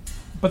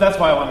 But that's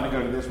why I wanted to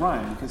go to this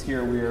rhyme, because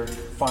here we're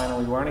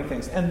finally learning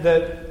things. And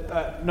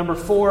the number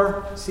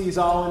 4 sees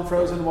all in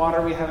frozen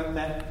water. We haven't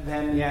met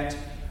them yet.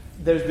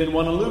 There's been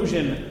one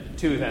allusion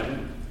to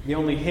them. The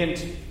only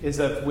hint is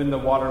of when the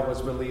water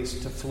was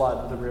released to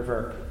flood the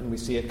river, and we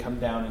see it come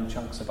down in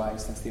chunks of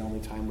ice. That's the only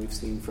time we've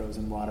seen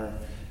frozen water.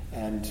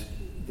 And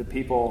the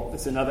people,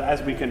 it's another,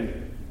 as we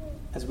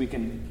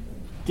can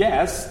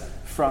guess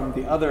from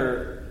the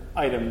other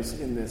items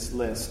in this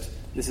list,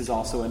 this is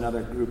also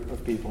another group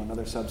of people,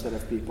 another subset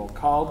of people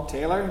called,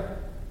 Taylor?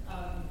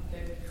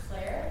 The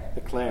Clare?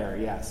 The Clare,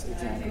 yes,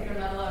 exactly. I think we're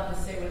not allowed to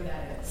say what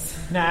that is.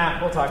 Nah,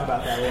 we'll talk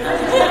about that later.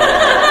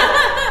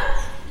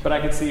 But I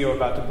could see you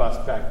about to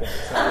bust back there,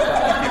 so I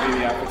thought I'd give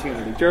you the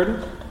opportunity.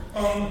 Jordan?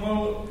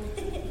 Well,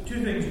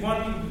 two things.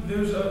 One,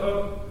 there's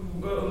a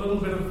little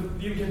bit of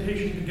the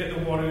incantation to get the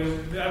water.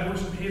 The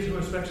Adverse appears who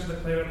expects the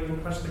player and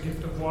requests the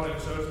gift of water,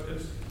 so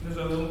there's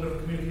a little bit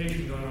of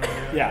communication going on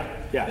here.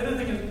 Yeah. The other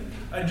thing is,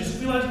 I just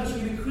realized this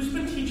week, who's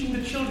been teaching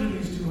the children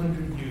these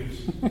 200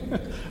 years?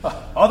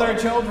 Other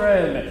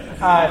children!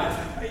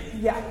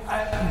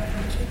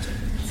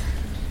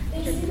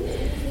 They seem to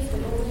indicate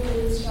that only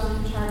really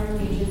strong charter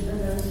mages are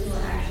those who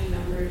are actually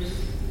members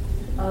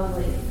of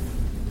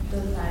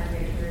those 5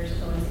 great orders,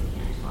 otherwise they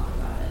can't talk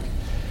about it.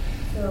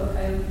 So I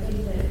would think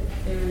that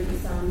there would be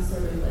some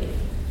sort of a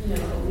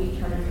weak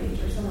charter mage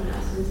or someone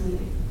else who's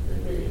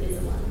really is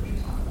the one who can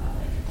talk about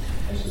it.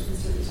 It's just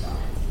this really strong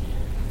ones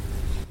can't.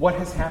 What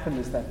has happened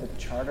is that the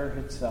charter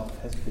itself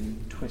has been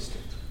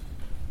twisted.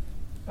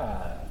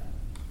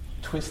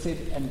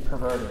 Twisted and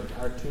perverted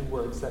are 2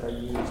 words that are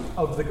used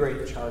of the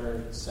Great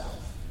Charter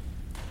itself,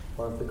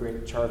 or of the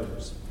Great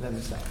Charters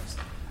themselves.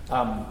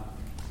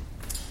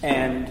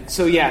 And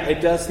so, it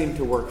does seem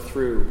to work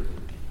through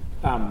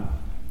the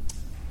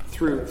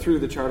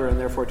Charter, and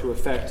therefore to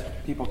affect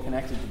people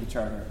connected to the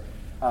Charter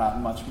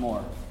much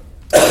more.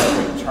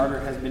 The Great Charter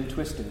has been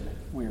twisted,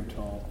 we are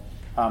told.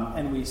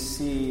 And we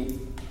see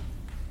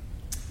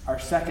our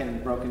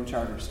second broken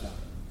charter stone.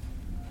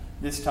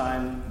 This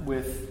time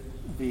with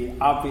the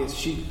obvious,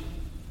 she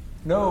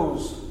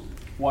knows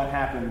what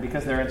happened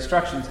because there are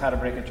instructions how to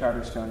break a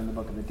charter stone in the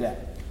Book of the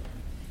Dead.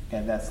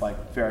 And that's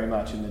very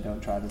much in the don't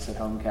try this at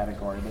home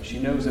category, but she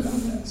knows about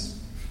this,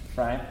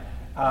 right?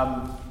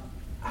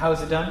 How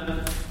is it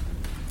done?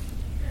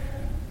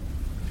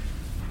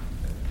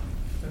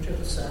 Don't you have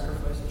to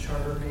sacrifice a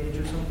charter mage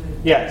or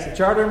something? Yes, a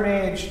charter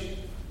mage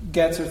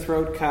gets her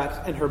throat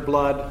cut and her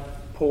blood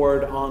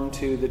poured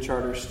onto the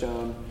charter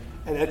stone.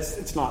 And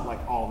it's not like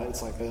all of it.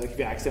 It's like if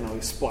you accidentally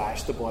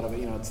splash the blood of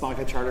it. It's not like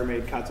a charter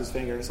maid cuts his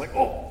finger. It's like,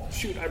 oh,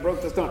 shoot, I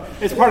broke the stone.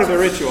 It's part of the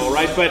ritual,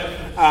 right? But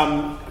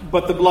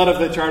the blood of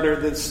the charter,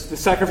 the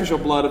sacrificial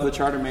blood of the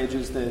charter mage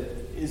is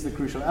the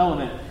crucial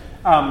element.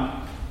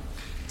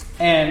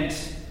 And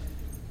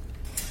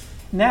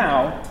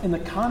now, in the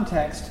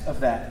context of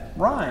that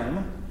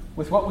rhyme,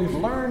 with what we've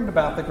learned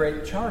about the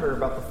Great Charter,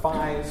 about the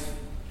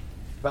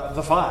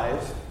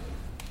five,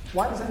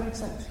 why does that make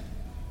sense?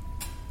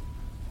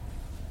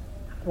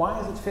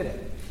 Why is it fitting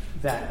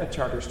that a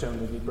charter stone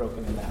would be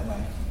broken in that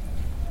way?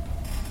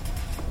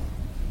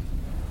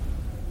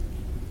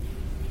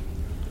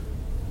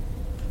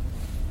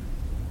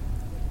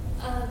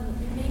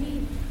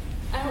 Maybe,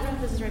 I don't know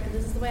if this is right, but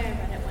this is the way I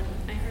read it when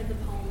I heard the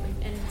poem,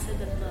 and it said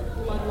that the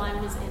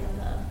bloodline was in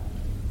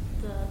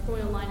the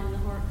royal line and the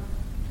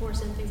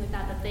horse and things like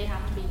that they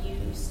have to be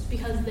used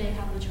because they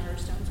have the charter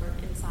stone sort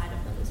of inside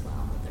of them as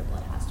well, that their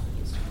blood has to be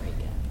used to break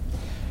it.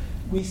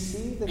 We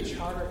see the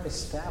charter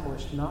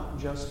established not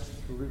just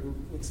through,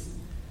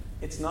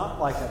 it's not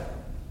like a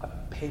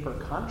paper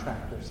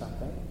contract or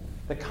something.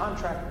 The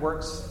contract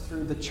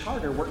the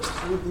charter works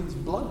through these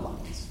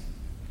bloodlines.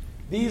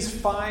 These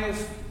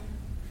 5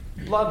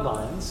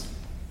 bloodlines,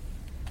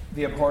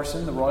 the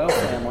Abhorsen, the royal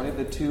family,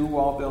 the 2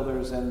 wall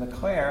builders, and the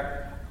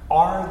Clare,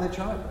 are the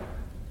charter.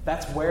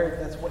 That's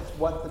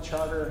what the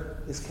charter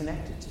is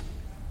connected to.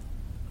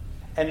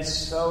 And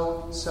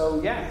so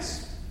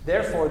yes,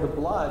 therefore the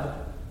blood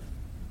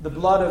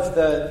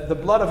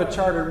of a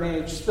charter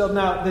mage spilled.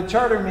 Now, the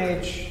charter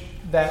mage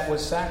that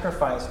was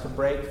sacrificed to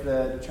break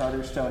the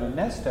charter stone in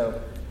Nesto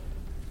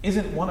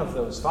isn't one of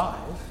those 5,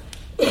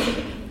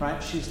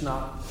 right? She's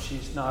not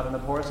an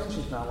Abhorsen.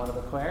 She's not one of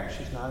the Clare.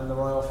 She's not in the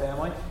royal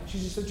family.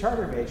 She's just a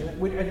charter mage.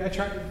 And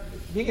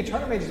being a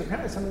charter mage is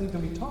apparently something you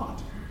can be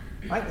taught,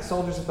 right? The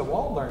soldiers at the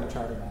wall learn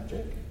charter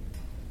magic,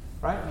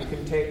 right? You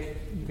can take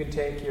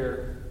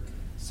your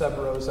Sub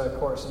Rosa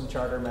course in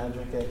charter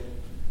magic at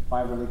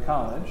Waverly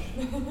College,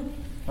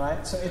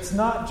 right? So that's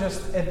not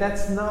just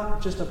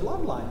a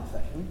bloodline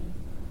thing,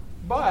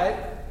 but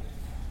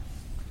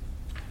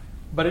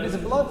it is a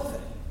blood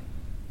thing,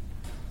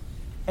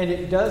 and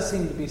it does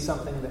seem to be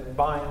something that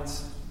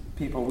binds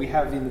people. We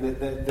have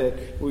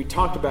we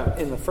talked about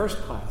in the first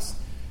class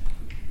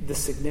the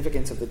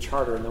significance of the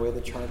charter and the way the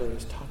charter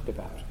is talked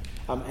about,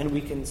 and we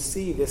can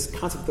see this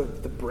concept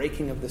of the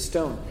breaking of the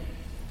stone.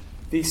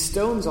 These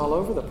stones all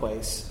over the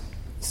place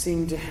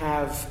seem to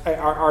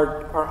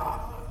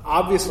are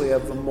obviously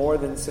of a more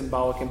than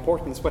symbolic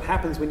importance. What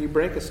happens when you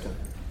break a stone?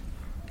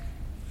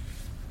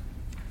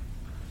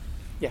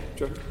 Yeah,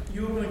 Jordan?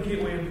 You open a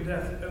gateway into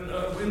death, and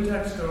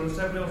intact stone,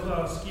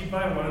 Sabriel skied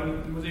by one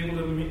and was able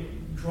to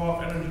draw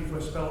off energy for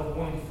a spell of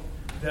warmth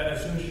that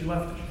as soon as she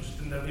left, she just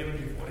didn't have the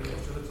energy for it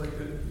anymore. So it's like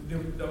the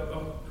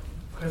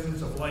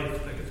presence of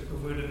life that gets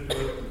perverted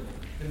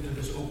into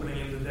this opening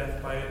into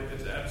death by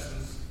its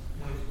absence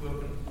when it's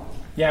broken.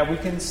 Yeah, we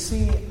can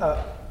see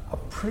a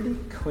pretty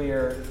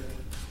clear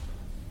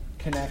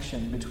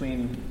connection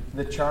between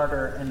the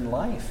charter and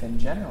life in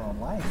general,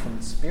 life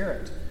and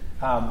spirit,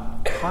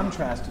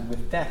 contrasted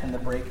with death. And the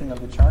breaking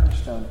of the charter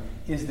stone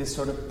is this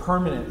sort of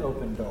permanent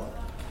open door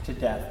to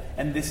death.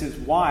 And this is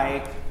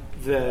why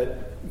the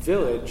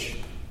village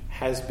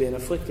has been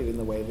afflicted in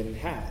the way that it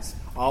has.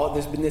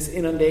 There's been this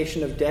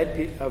inundation of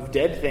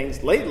dead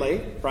things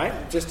lately,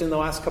 right? Just in the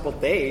last couple of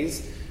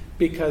days,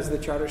 because the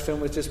Charterstone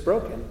was just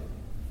broken.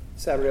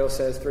 Sabriel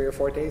says 3 or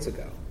 4 days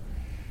ago.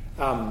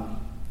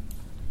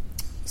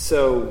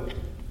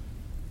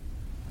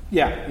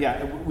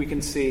 We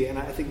can see, and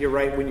I think you're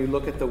right when you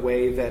look at the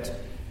way that,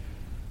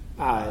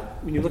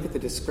 when you look at the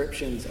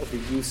descriptions of the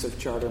use of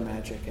charter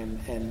magic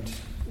and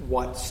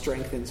what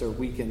strengthens or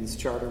weakens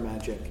charter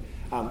magic.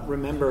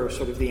 Remember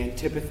sort of the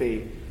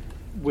antipathy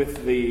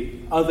with the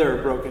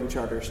other broken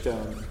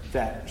Charterstone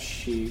that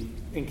she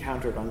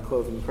encountered on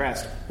Cloven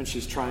Crest when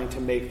she's trying to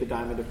make the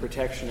Diamond of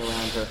Protection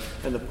around her,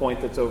 and the point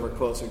that's over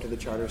closer to the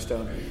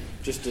Charterstone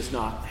just does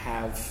not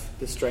have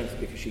the strength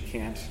because she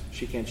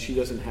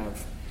doesn't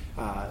have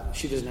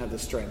the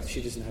strength,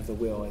 she doesn't have the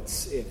will.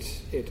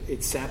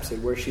 It saps it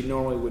where she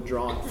normally would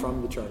draw it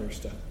from the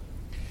Charterstone.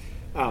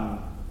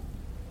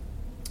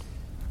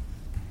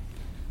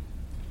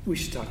 We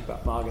should talk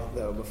about Mogget,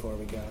 though, before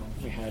we go.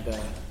 We had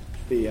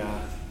the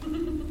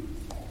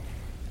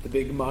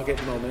big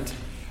Mogget moment.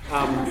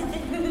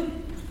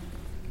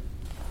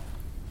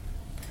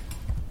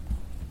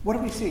 What do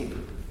we see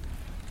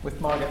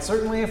with Mogget?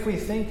 Certainly if we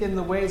think in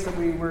the ways that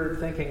we were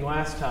thinking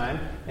last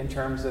time, in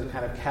terms of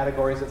kind of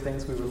categories of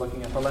things, we were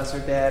looking at the lesser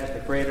dead, at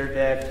the greater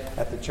dead,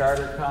 at the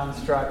charter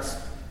constructs.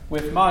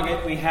 With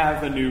Mogget, we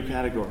have a new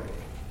category,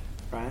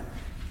 right?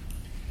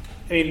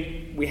 I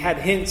mean, we had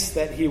hints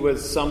that he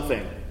was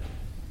something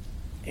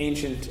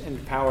ancient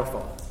and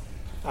powerful,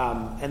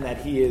 and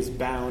that he is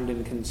bound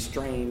and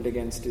constrained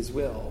against his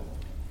will,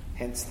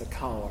 hence the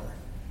collar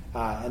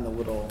and the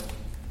little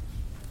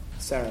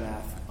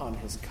Saranath on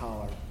his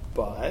collar.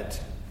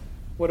 But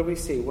what do we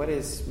see? What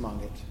is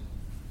Mogget?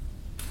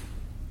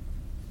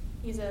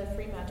 He's a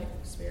free magic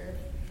spirit.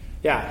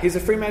 Yeah, he's a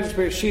free magic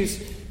spirit.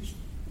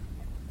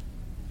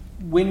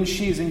 When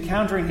she's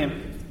encountering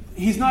him,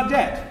 he's not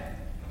dead.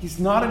 He's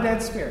not a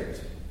dead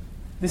spirit.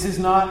 This is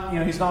not,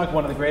 he's not like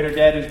one of the greater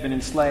dead who's been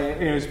enslaved,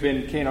 who's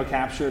been,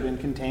 captured and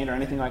contained or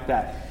anything like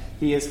that.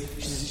 He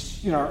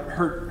is,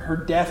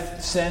 her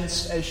death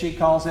sense, as she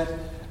calls it,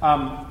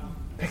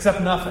 picks up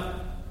nothing.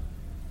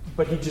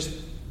 But he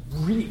just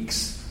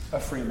reeks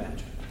of free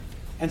magic.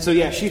 And so,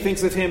 she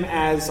thinks of him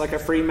as like a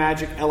free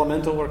magic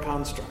elemental or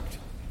construct.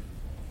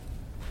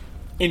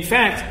 In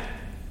fact,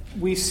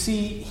 we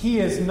see he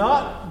is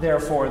not,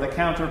 therefore, the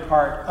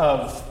counterpart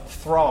of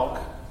Thralk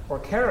or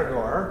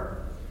Caragor.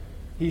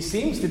 He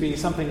seems to be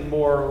something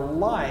more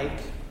like,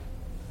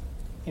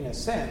 in a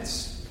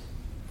sense,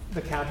 the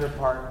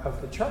counterpart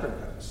of the Charter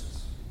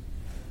Ghosts.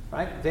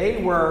 Right?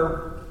 They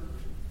were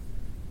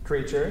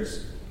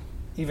creatures,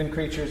 even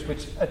creatures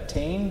which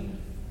attain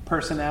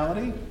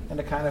personality and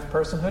a kind of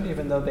personhood,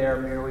 even though they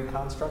are merely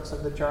constructs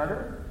of the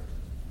Charter.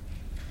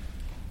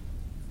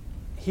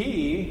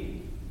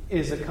 He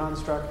is a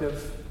construct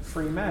of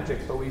free magic,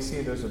 but we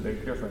see there's a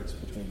big difference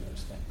between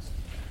those things.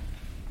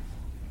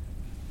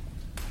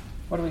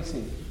 What do we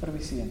see? What do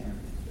we see in him?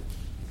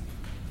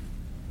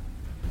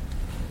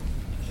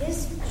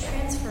 His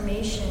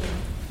transformation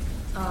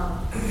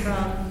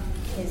from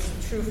his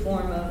true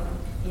form of,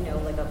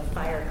 like a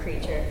fire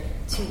creature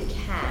to the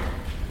cat,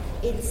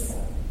 it's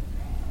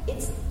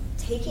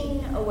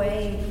taking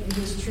away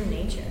his true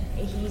nature.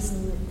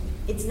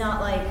 It's not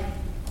like,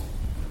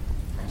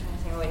 I'm trying to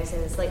think of a way to say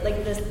this, like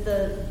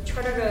the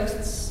Charter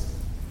Ghosts,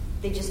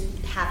 they just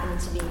happen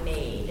to be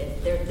made.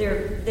 They're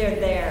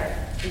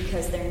there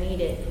because they're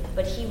needed.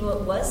 But he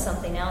was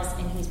something else,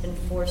 and he's been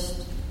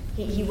forced.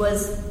 He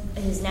was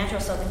his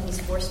natural self, and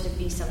he's forced to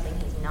be something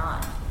he's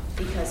not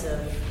because of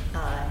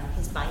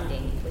his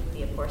binding with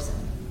the Aporson.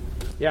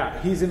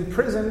 Yeah, he's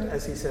imprisoned,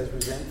 as he says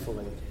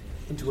resentfully,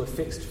 into a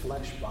fixed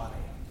flesh body,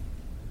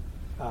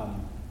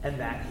 and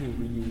that he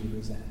really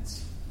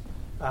resents.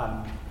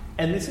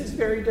 And this is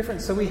very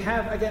different. So we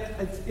have, again,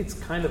 it's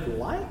kind of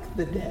like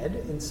the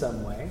dead in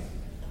some way.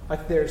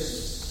 Like there's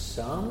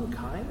some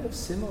kind of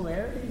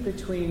similarity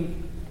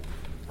between,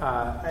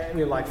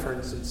 like for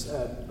instance,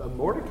 a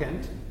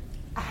Mordicant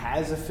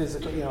has a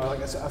physical,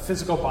 a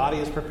physical body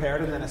is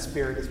prepared and then a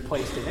spirit is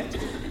placed in it,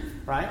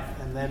 right?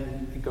 And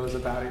then it goes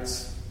about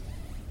its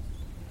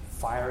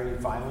fiery,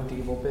 violent,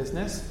 evil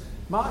business.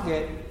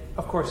 Mogget,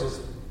 of course, is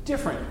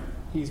different.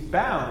 He's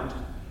bound.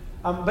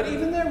 But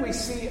even there we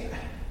see...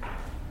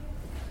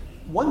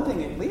 One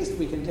thing at least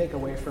we can take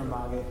away from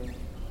Mogget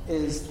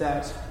is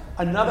that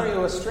another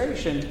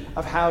illustration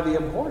of how the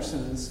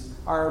Aborsons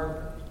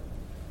are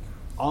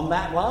on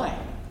that line,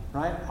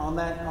 right? On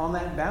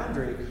that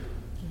boundary.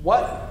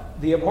 What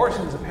the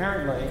Aborsons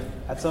apparently,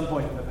 at some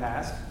point in the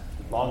past,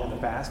 long in the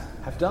past,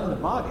 have done to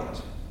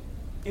Mogget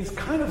is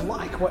kind of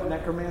like what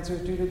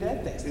necromancers do to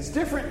dead things. It's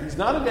different. He's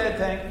not a dead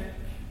thing,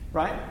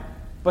 right?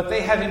 But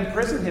they have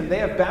imprisoned him. They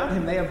have bound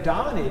him. They have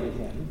dominated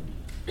him.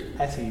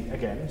 As he,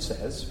 again,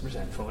 says,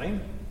 resentfully.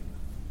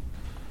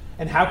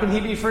 And how can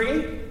he be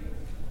free?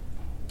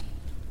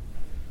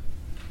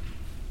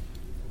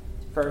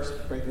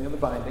 First, breaking of the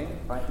binding,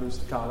 right? Loose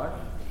the collar.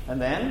 And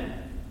then?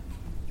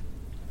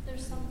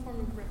 There's some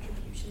form of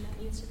retribution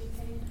that needs to be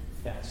paid.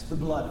 Yes, the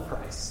blood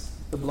price.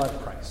 The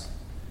blood price.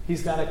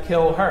 He's got to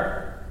kill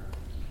her.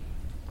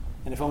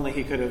 And if only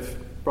he could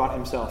have brought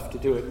himself to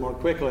do it more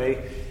quickly,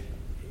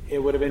 it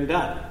would have been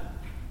done.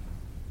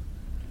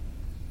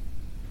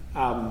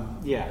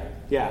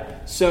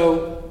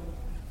 So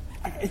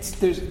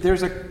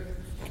there's a,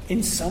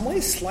 in some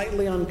ways,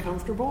 slightly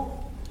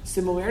uncomfortable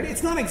similarity.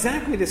 It's not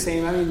exactly the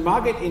same. I mean,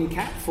 Mogget in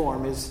cat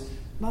form is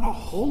not a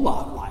whole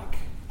lot like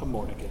a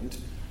Mordicant,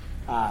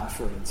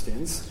 for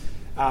instance.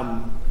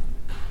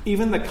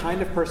 Even the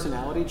kind of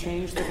personality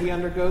change that he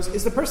undergoes.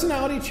 Is the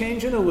personality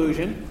change an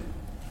illusion?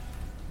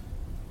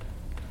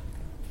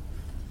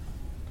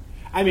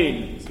 I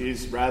mean,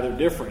 he's rather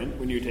different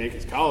when you take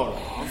his collar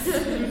off.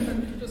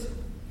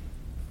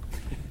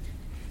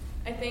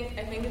 I think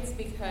it's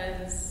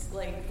because,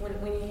 like, when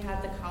he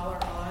had the collar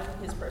on,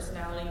 his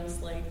personality was,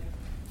 like,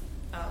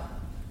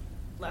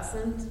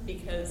 lessened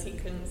because he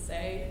couldn't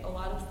say a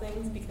lot of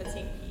things because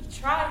he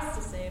tries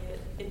to say it, but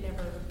it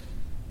never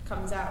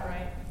comes out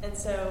right. And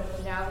so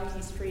now that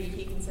he's free,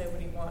 he can say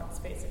what he wants,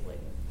 basically.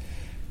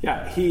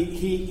 Yeah,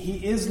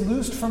 he is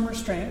loosed from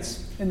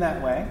restraints in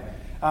that way.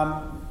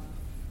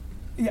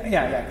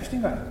 Yeah,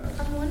 Christine, go ahead.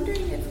 I'm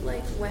wondering if,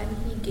 like, when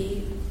he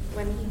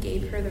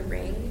gave her the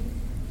ring,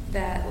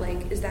 that,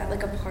 like, is that,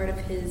 like, a part of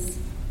his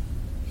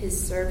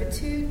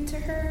servitude to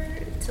her?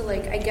 To,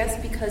 like, I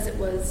guess because it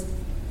was,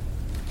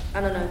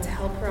 I don't know, to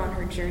help her on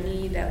her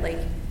journey, that, like,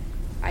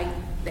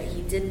 that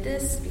he did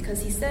this,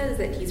 because he says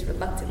that he's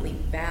reluctantly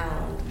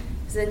bound.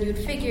 So then you'd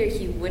figure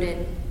he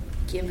wouldn't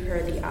give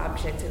her the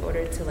object in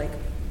order to, like,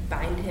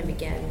 bind him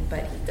again,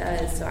 but he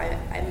does. So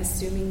I'm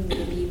assuming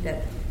maybe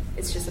that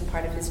it's just a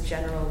part of his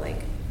general,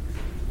 like,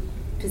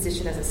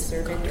 position as a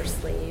servant or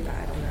slave.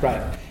 I don't know.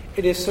 Right.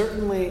 It is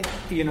certainly,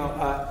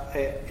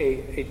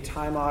 a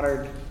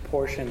time-honored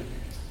portion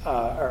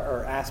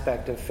or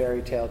aspect of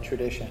fairy tale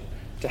tradition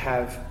to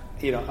have,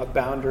 a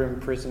bound or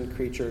imprisoned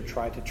creature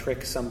try to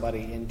trick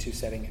somebody into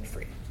setting it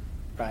free,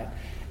 right?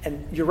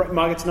 And you're right,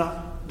 Mogget's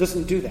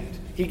doesn't do that.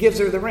 He gives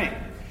her the ring.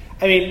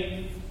 I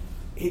mean,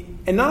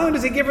 and not only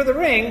does he give her the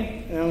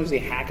ring, does he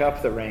hack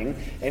up the ring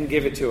and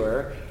give it to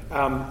her,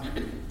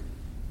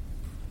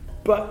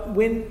 but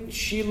when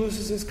she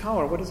loses his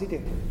collar, what does he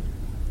do?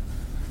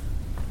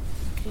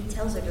 He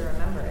tells her to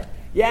remember it.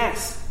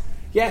 Yes,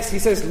 he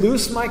says,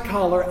 "Loose my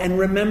collar and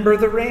remember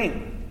the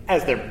ring."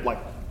 As they're, like,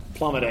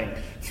 plummeting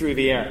through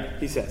the air,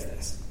 he says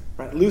this,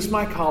 right? "Loose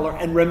my collar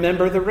and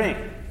remember the ring."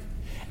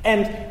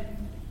 And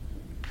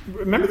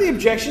remember the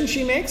objection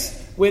she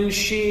makes when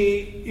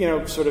she,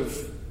 sort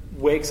of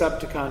wakes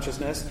up to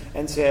consciousness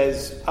and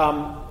says,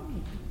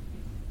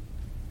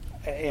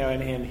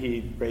 and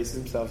he raises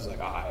himself, he's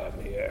like, "I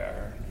am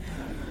here."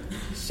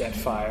 Set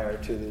fire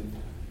to the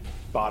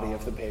body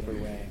of the paper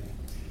wing.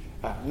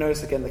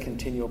 Notice again the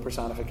continual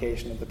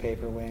personification of the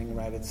paper wing,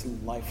 right? It's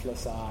some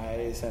lifeless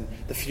eyes and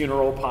the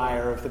funeral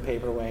pyre of the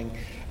paper wing.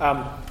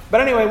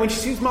 But anyway, when she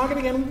sees Mogget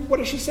again, what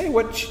does she say?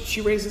 She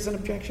raises an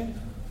objection,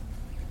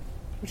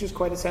 which is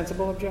quite a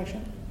sensible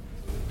objection.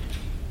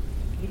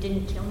 You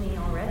didn't kill me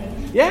already.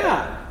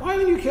 Yeah, why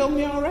haven't you killed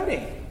me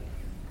already?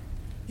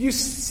 You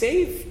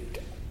saved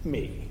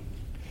me.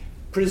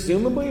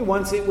 Presumably,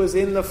 once it was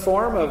in the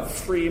form of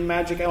free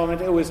magic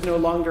element, it was no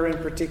longer in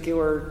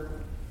particular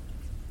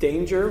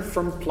danger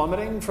from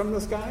plummeting from the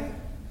sky.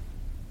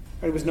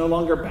 It was no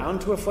longer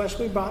bound to a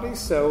fleshly body,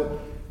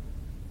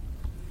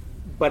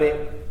 but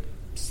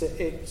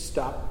it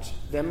stopped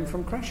them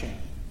from crushing.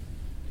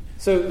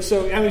 So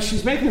I mean,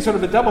 she's making sort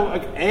of a double,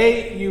 like,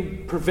 A,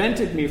 you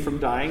prevented me from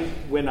dying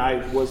when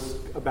I was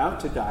about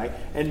to die,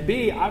 and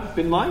B, I've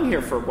been lying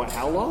here for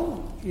how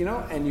long?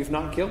 And you've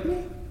not killed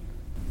me?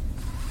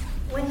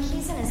 When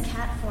he's in his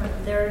cat form,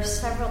 there are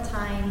several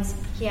times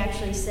he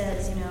actually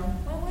says,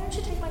 why don't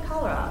you take my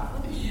collar off?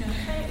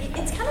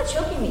 It's kind of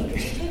choking me.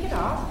 Could you take it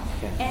off?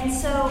 Yeah. And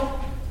so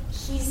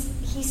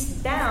he's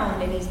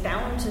bound, and he's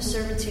bound to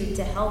servitude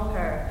to help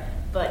her,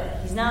 but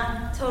he's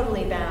not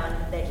totally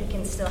bound, that he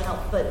can still help.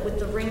 But with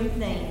the ring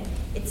thing,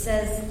 it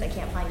says, I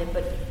can't find it,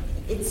 but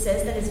it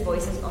says that his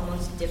voice is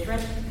almost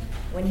different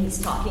when he's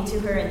talking to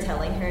her and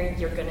telling her,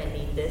 "You're going to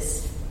need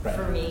this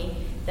for me."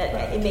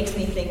 That it makes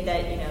me think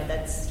that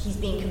he's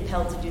being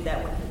compelled to do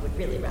that when he would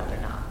really rather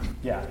not.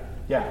 Yeah.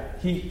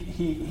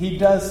 He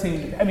does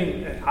seem. I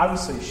mean,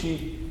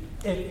 obviously,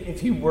 if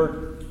he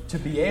were to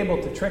be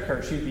able to trick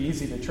her, she'd be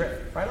easy to trick,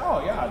 right?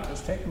 Oh yeah,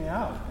 just take me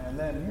out, and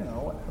then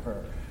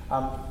whatever.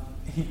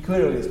 He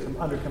clearly is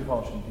under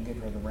compulsion to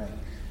give her the ring,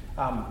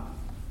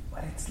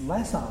 but it's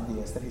less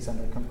obvious that he's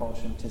under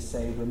compulsion to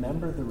say,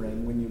 "Remember the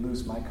ring when you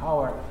lose my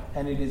collar,"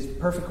 and it is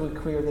perfectly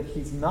clear that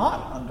he's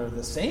not under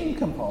the same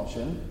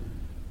compulsion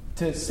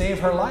to save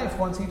her life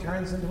once he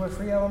turns into a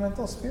free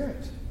elemental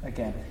spirit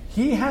again.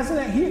 He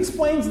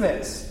explains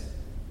this,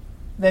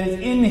 that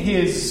in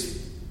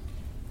his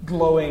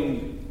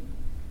glowing,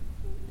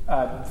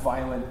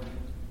 violent,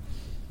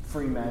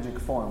 free magic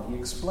form. He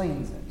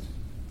explains it.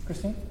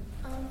 Christine?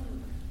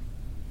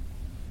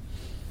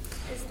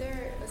 Is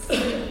there a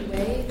certain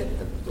way that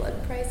the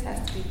blood price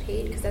has to be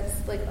paid? Because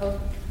that's like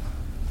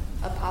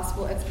a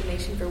possible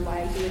explanation for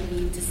why he would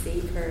need to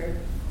save her,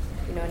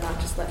 not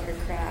just let her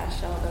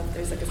crash. I don't know if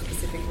there's like a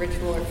specific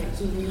ritual or if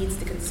he needs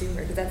to consume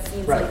her, because that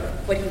seems like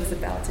what he was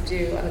about to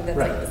do. I mean, that's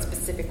like the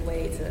specific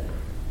way to...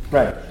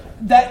 Right.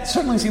 That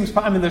certainly seems...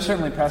 there's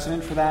certainly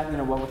precedent for that,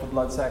 what with the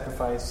blood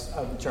sacrifice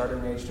of the Charter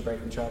Mage to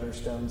break the Charter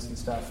Stones and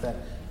stuff, that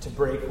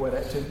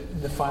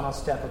the final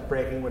step of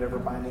breaking whatever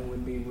binding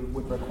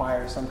would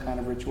require some kind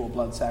of ritual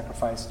blood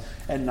sacrifice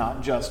and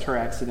not just her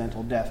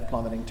accidental death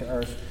plummeting to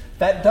earth.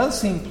 That does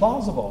seem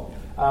plausible.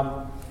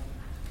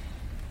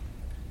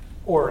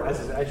 Or,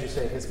 as you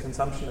say, his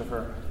consumption of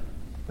her.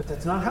 But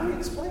that's not how he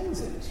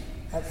explains it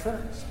at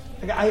first.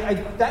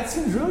 That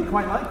seems really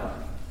quite likely.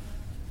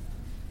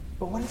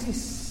 But what does he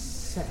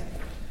say?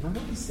 Remember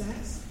what he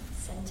says?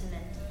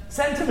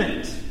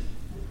 Sentiment.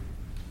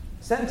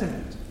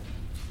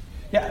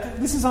 Yeah,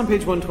 this is on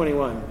page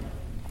 121.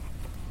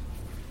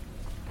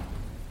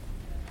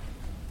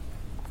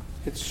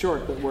 It's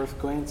short, but worth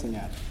glancing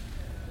at.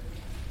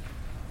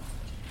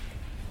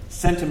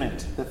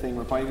 Sentiment, the thing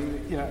replied.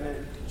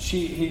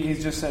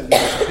 He's just said,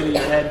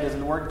 your head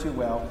doesn't work too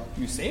well.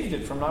 You saved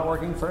it from not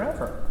working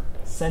forever.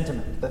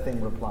 Sentiment, the thing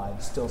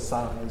replied, still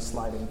silently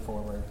sliding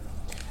forward.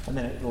 And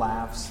then it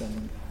laughs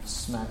and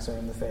smacks her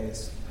in the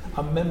face.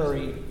 A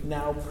memory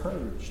now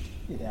purged,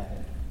 it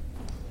added.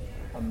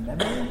 A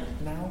memory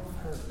now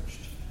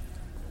purged.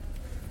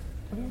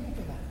 What do you make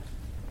of that?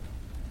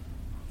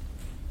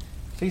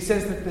 So he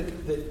says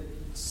that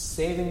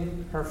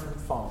saving her from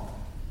falling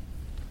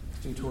is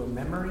due to a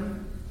memory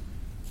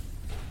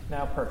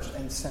now purged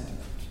and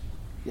sentiment.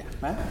 Yeah,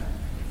 Matt?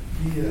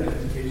 The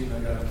indication I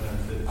got from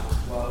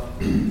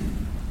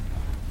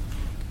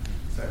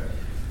that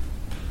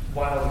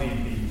while the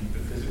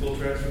physical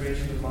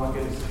transformation of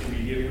Mogget is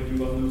immediate when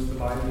you unloose the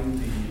binding,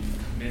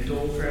 the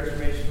mental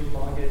transformation of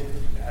Mogget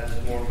has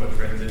more of a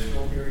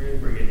transitional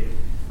period where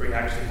he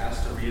actually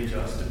has to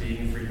readjust to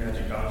being a free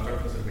magic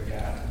construct instead of a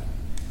cat.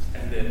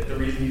 And then the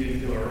reason he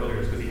didn't kill her earlier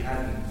is because he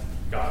hadn't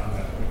gotten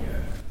that one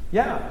yet.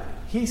 Yeah,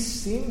 he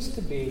seems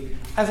to be,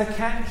 as a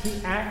cat,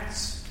 he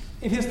acts,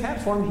 in his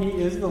cat form, he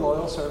is the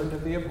loyal servant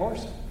of the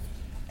Abhorsen.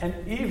 And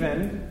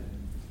even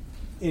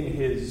in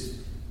his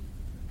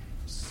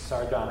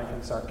sardonic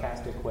and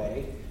sarcastic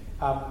way,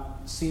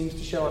 seems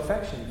to show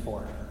affection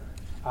for her,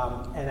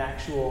 an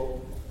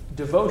actual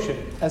devotion,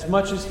 as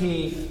much as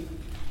he,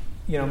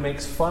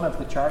 makes fun of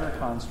the charter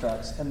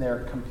constructs and their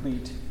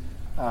complete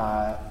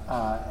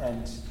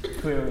and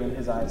clearly in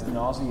his eyes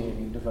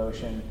nauseating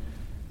devotion.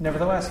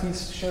 Nevertheless, he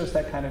shows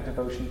that kind of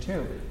devotion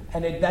too,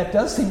 and that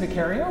does seem to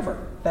carry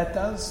over.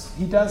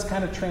 He does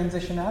kind of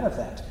transition out of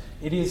that.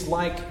 It is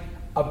like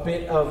a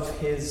bit of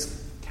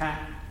his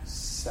cat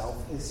self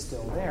is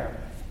still there.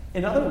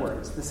 In other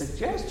words, the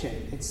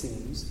suggestion, it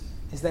seems,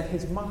 is that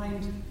his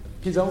mind,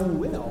 his own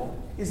will,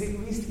 is at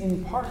least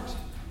in part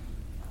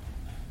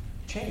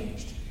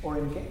changed or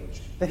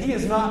engaged. That he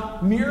is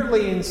not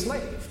merely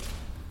enslaved.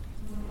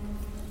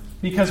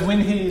 Because when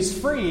he is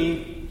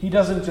free, he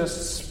doesn't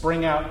just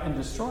spring out and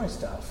destroy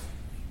stuff.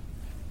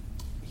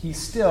 He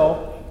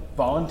still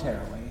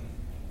voluntarily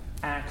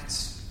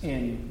acts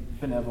in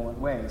benevolent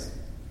ways,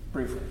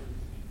 briefly,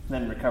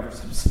 then recovers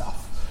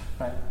himself.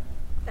 Right?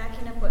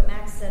 Backing up what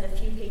Max said a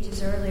few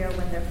pages earlier,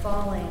 when they're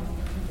falling,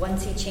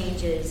 once he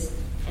changes,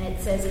 and it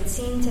says it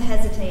seemed to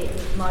hesitate,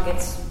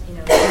 Mogget's,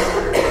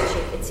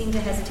 shape, it seemed to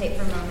hesitate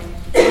for a moment,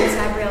 and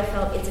Sabriel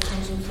felt its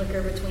attention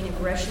flicker between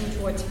aggression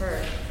towards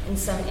her and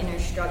some inner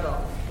struggle.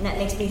 And that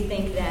makes me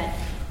think that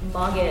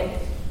Mogget,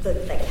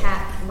 the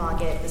cat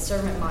Mogget, the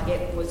servant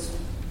Mogget,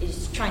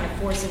 is trying to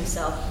force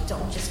himself,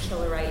 don't just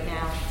kill her right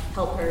now,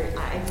 help her,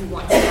 I do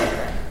want to help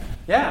her.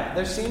 Yeah,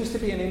 there seems to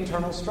be an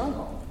internal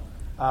struggle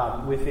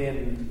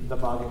within the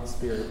Mogget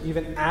spirit,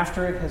 even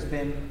after it has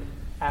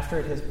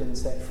been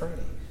set free.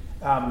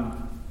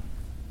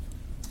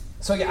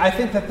 So yeah, I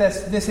think that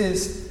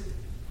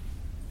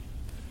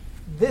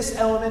this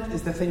element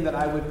is the thing that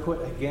I would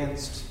put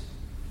against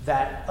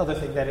that other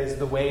thing, that is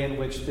the way in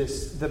which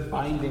the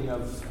binding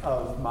of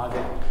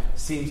Mogget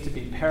seems to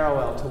be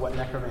parallel to what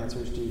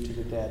necromancers do to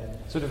the dead.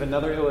 Sort of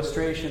another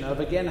illustration of,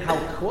 again, how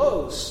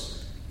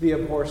close the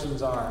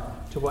Abhorsens are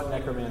to what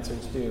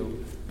necromancers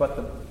do, but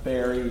the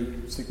very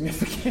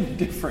significant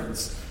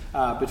difference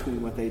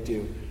between what they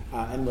do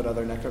and what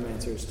other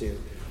necromancers do.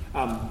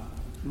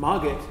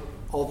 Mogget,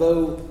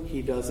 although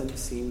he doesn't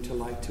seem to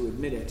like to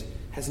admit it,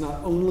 has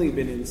not only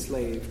been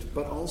enslaved,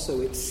 but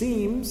also, it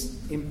seems,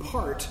 in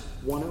part,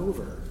 won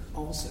over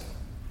also.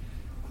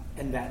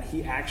 And that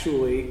he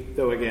actually,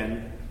 though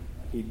again,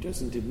 he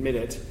doesn't admit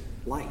it,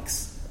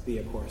 likes the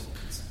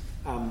Abhorsens,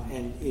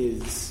 and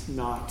is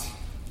not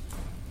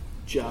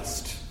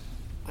just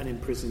an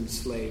imprisoned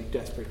slave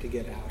desperate to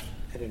get out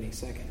at any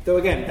second. Though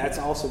again, that's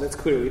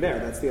clearly there.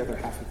 That's the other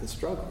half of the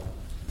struggle.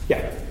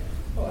 Yeah?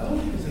 Well, I don't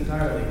think it's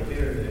entirely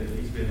clear that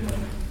he's been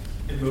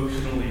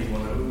emotionally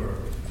won over.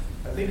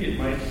 I think it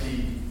might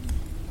be...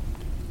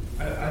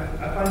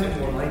 I find it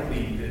more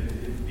likely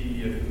that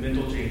the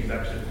mental change is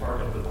actually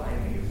part of the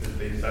binding, is that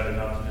they decided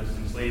not to just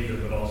enslave her,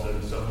 but also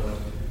to somewhat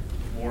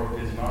more of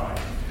his mind.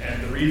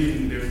 And the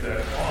reason there's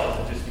that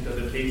clause is just because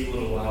it takes a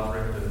little while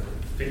for him to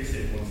fix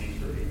it once he's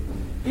free.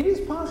 It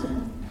is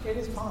possible. It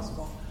is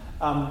possible.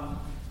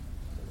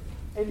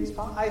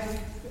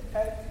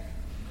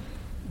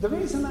 The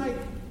reason I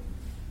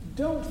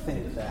don't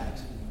think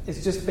that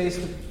is just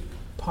based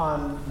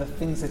upon the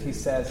things that he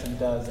says and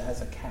does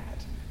as a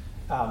cat.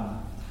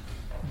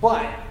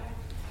 But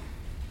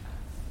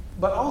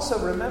also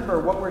remember,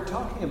 what we're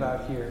talking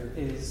about here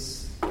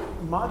is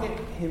Maggott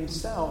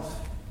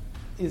himself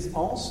is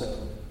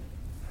also,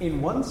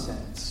 in one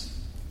sense,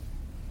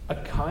 a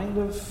kind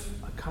of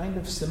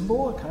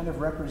symbol, a kind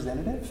of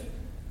representative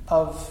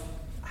of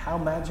how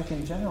magic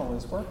in general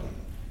is working.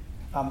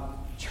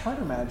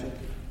 Charter magic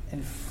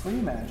and free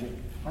magic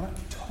are not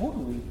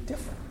totally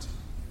different.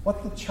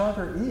 What the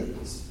charter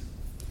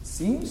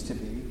seems to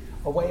be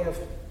a way of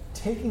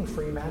taking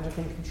free magic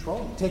and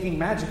controlling, taking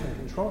magic and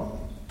controlling it,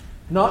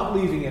 not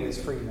leaving it as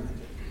free magic,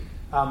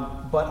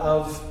 but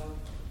of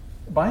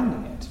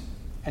binding it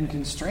and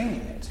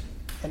constraining it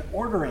and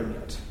ordering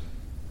it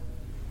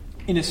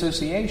in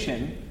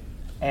association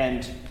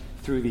and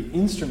through the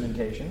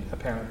instrumentation,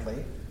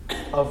 apparently,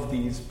 of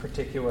these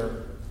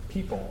particular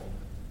people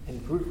and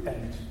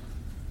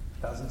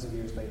thousands of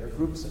years later,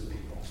 groups of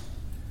people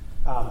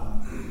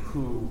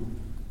who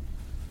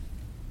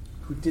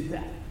did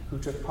that, who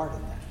took part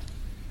in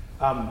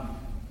that.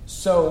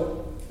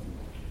 So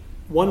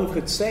one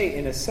could say,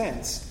 in a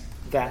sense,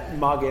 that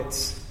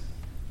Maggott's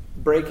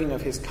breaking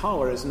of his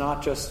collar is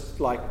not just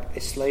like a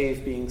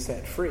slave being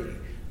set free,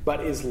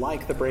 but is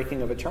like the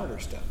breaking of a charter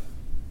stone,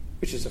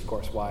 which is, of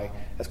course, why,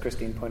 as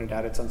Christine pointed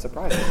out, it's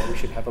unsurprising that we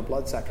should have a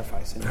blood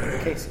sacrifice in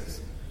many cases.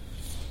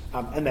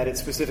 And that it's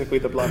specifically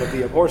the blood of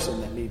the Abhorsen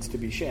that needs to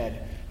be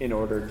shed in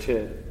order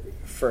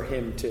for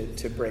him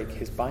to break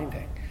his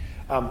binding.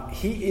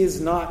 He is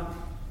not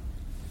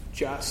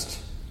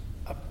just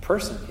a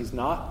person. He's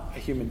not a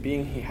human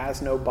being. He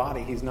has no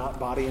body. He's not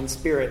body and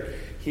spirit.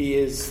 He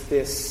is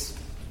this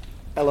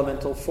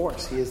elemental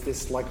force. He is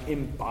this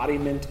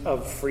embodiment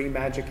of free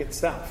magic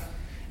itself.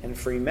 And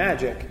free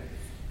magic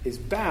is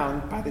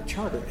bound by the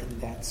charter,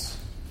 and that's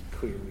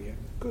clearly a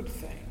good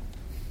thing,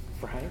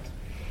 right?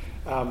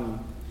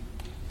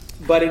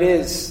 But it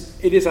is,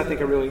 I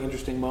think, a really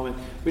interesting moment.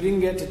 We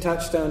didn't get to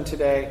Touchstone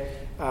today.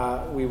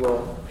 We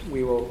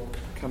will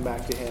come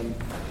back to him.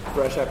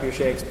 Brush up your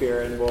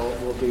Shakespeare, and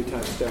we'll do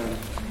Touchstone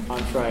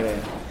on Friday.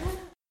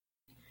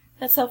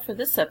 That's all for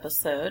this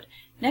episode.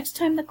 Next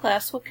time the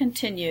class will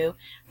continue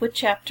with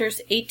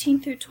chapters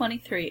 18 through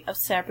 23 of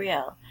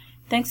Sabriel.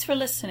 Thanks for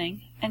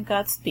listening, and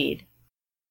Godspeed.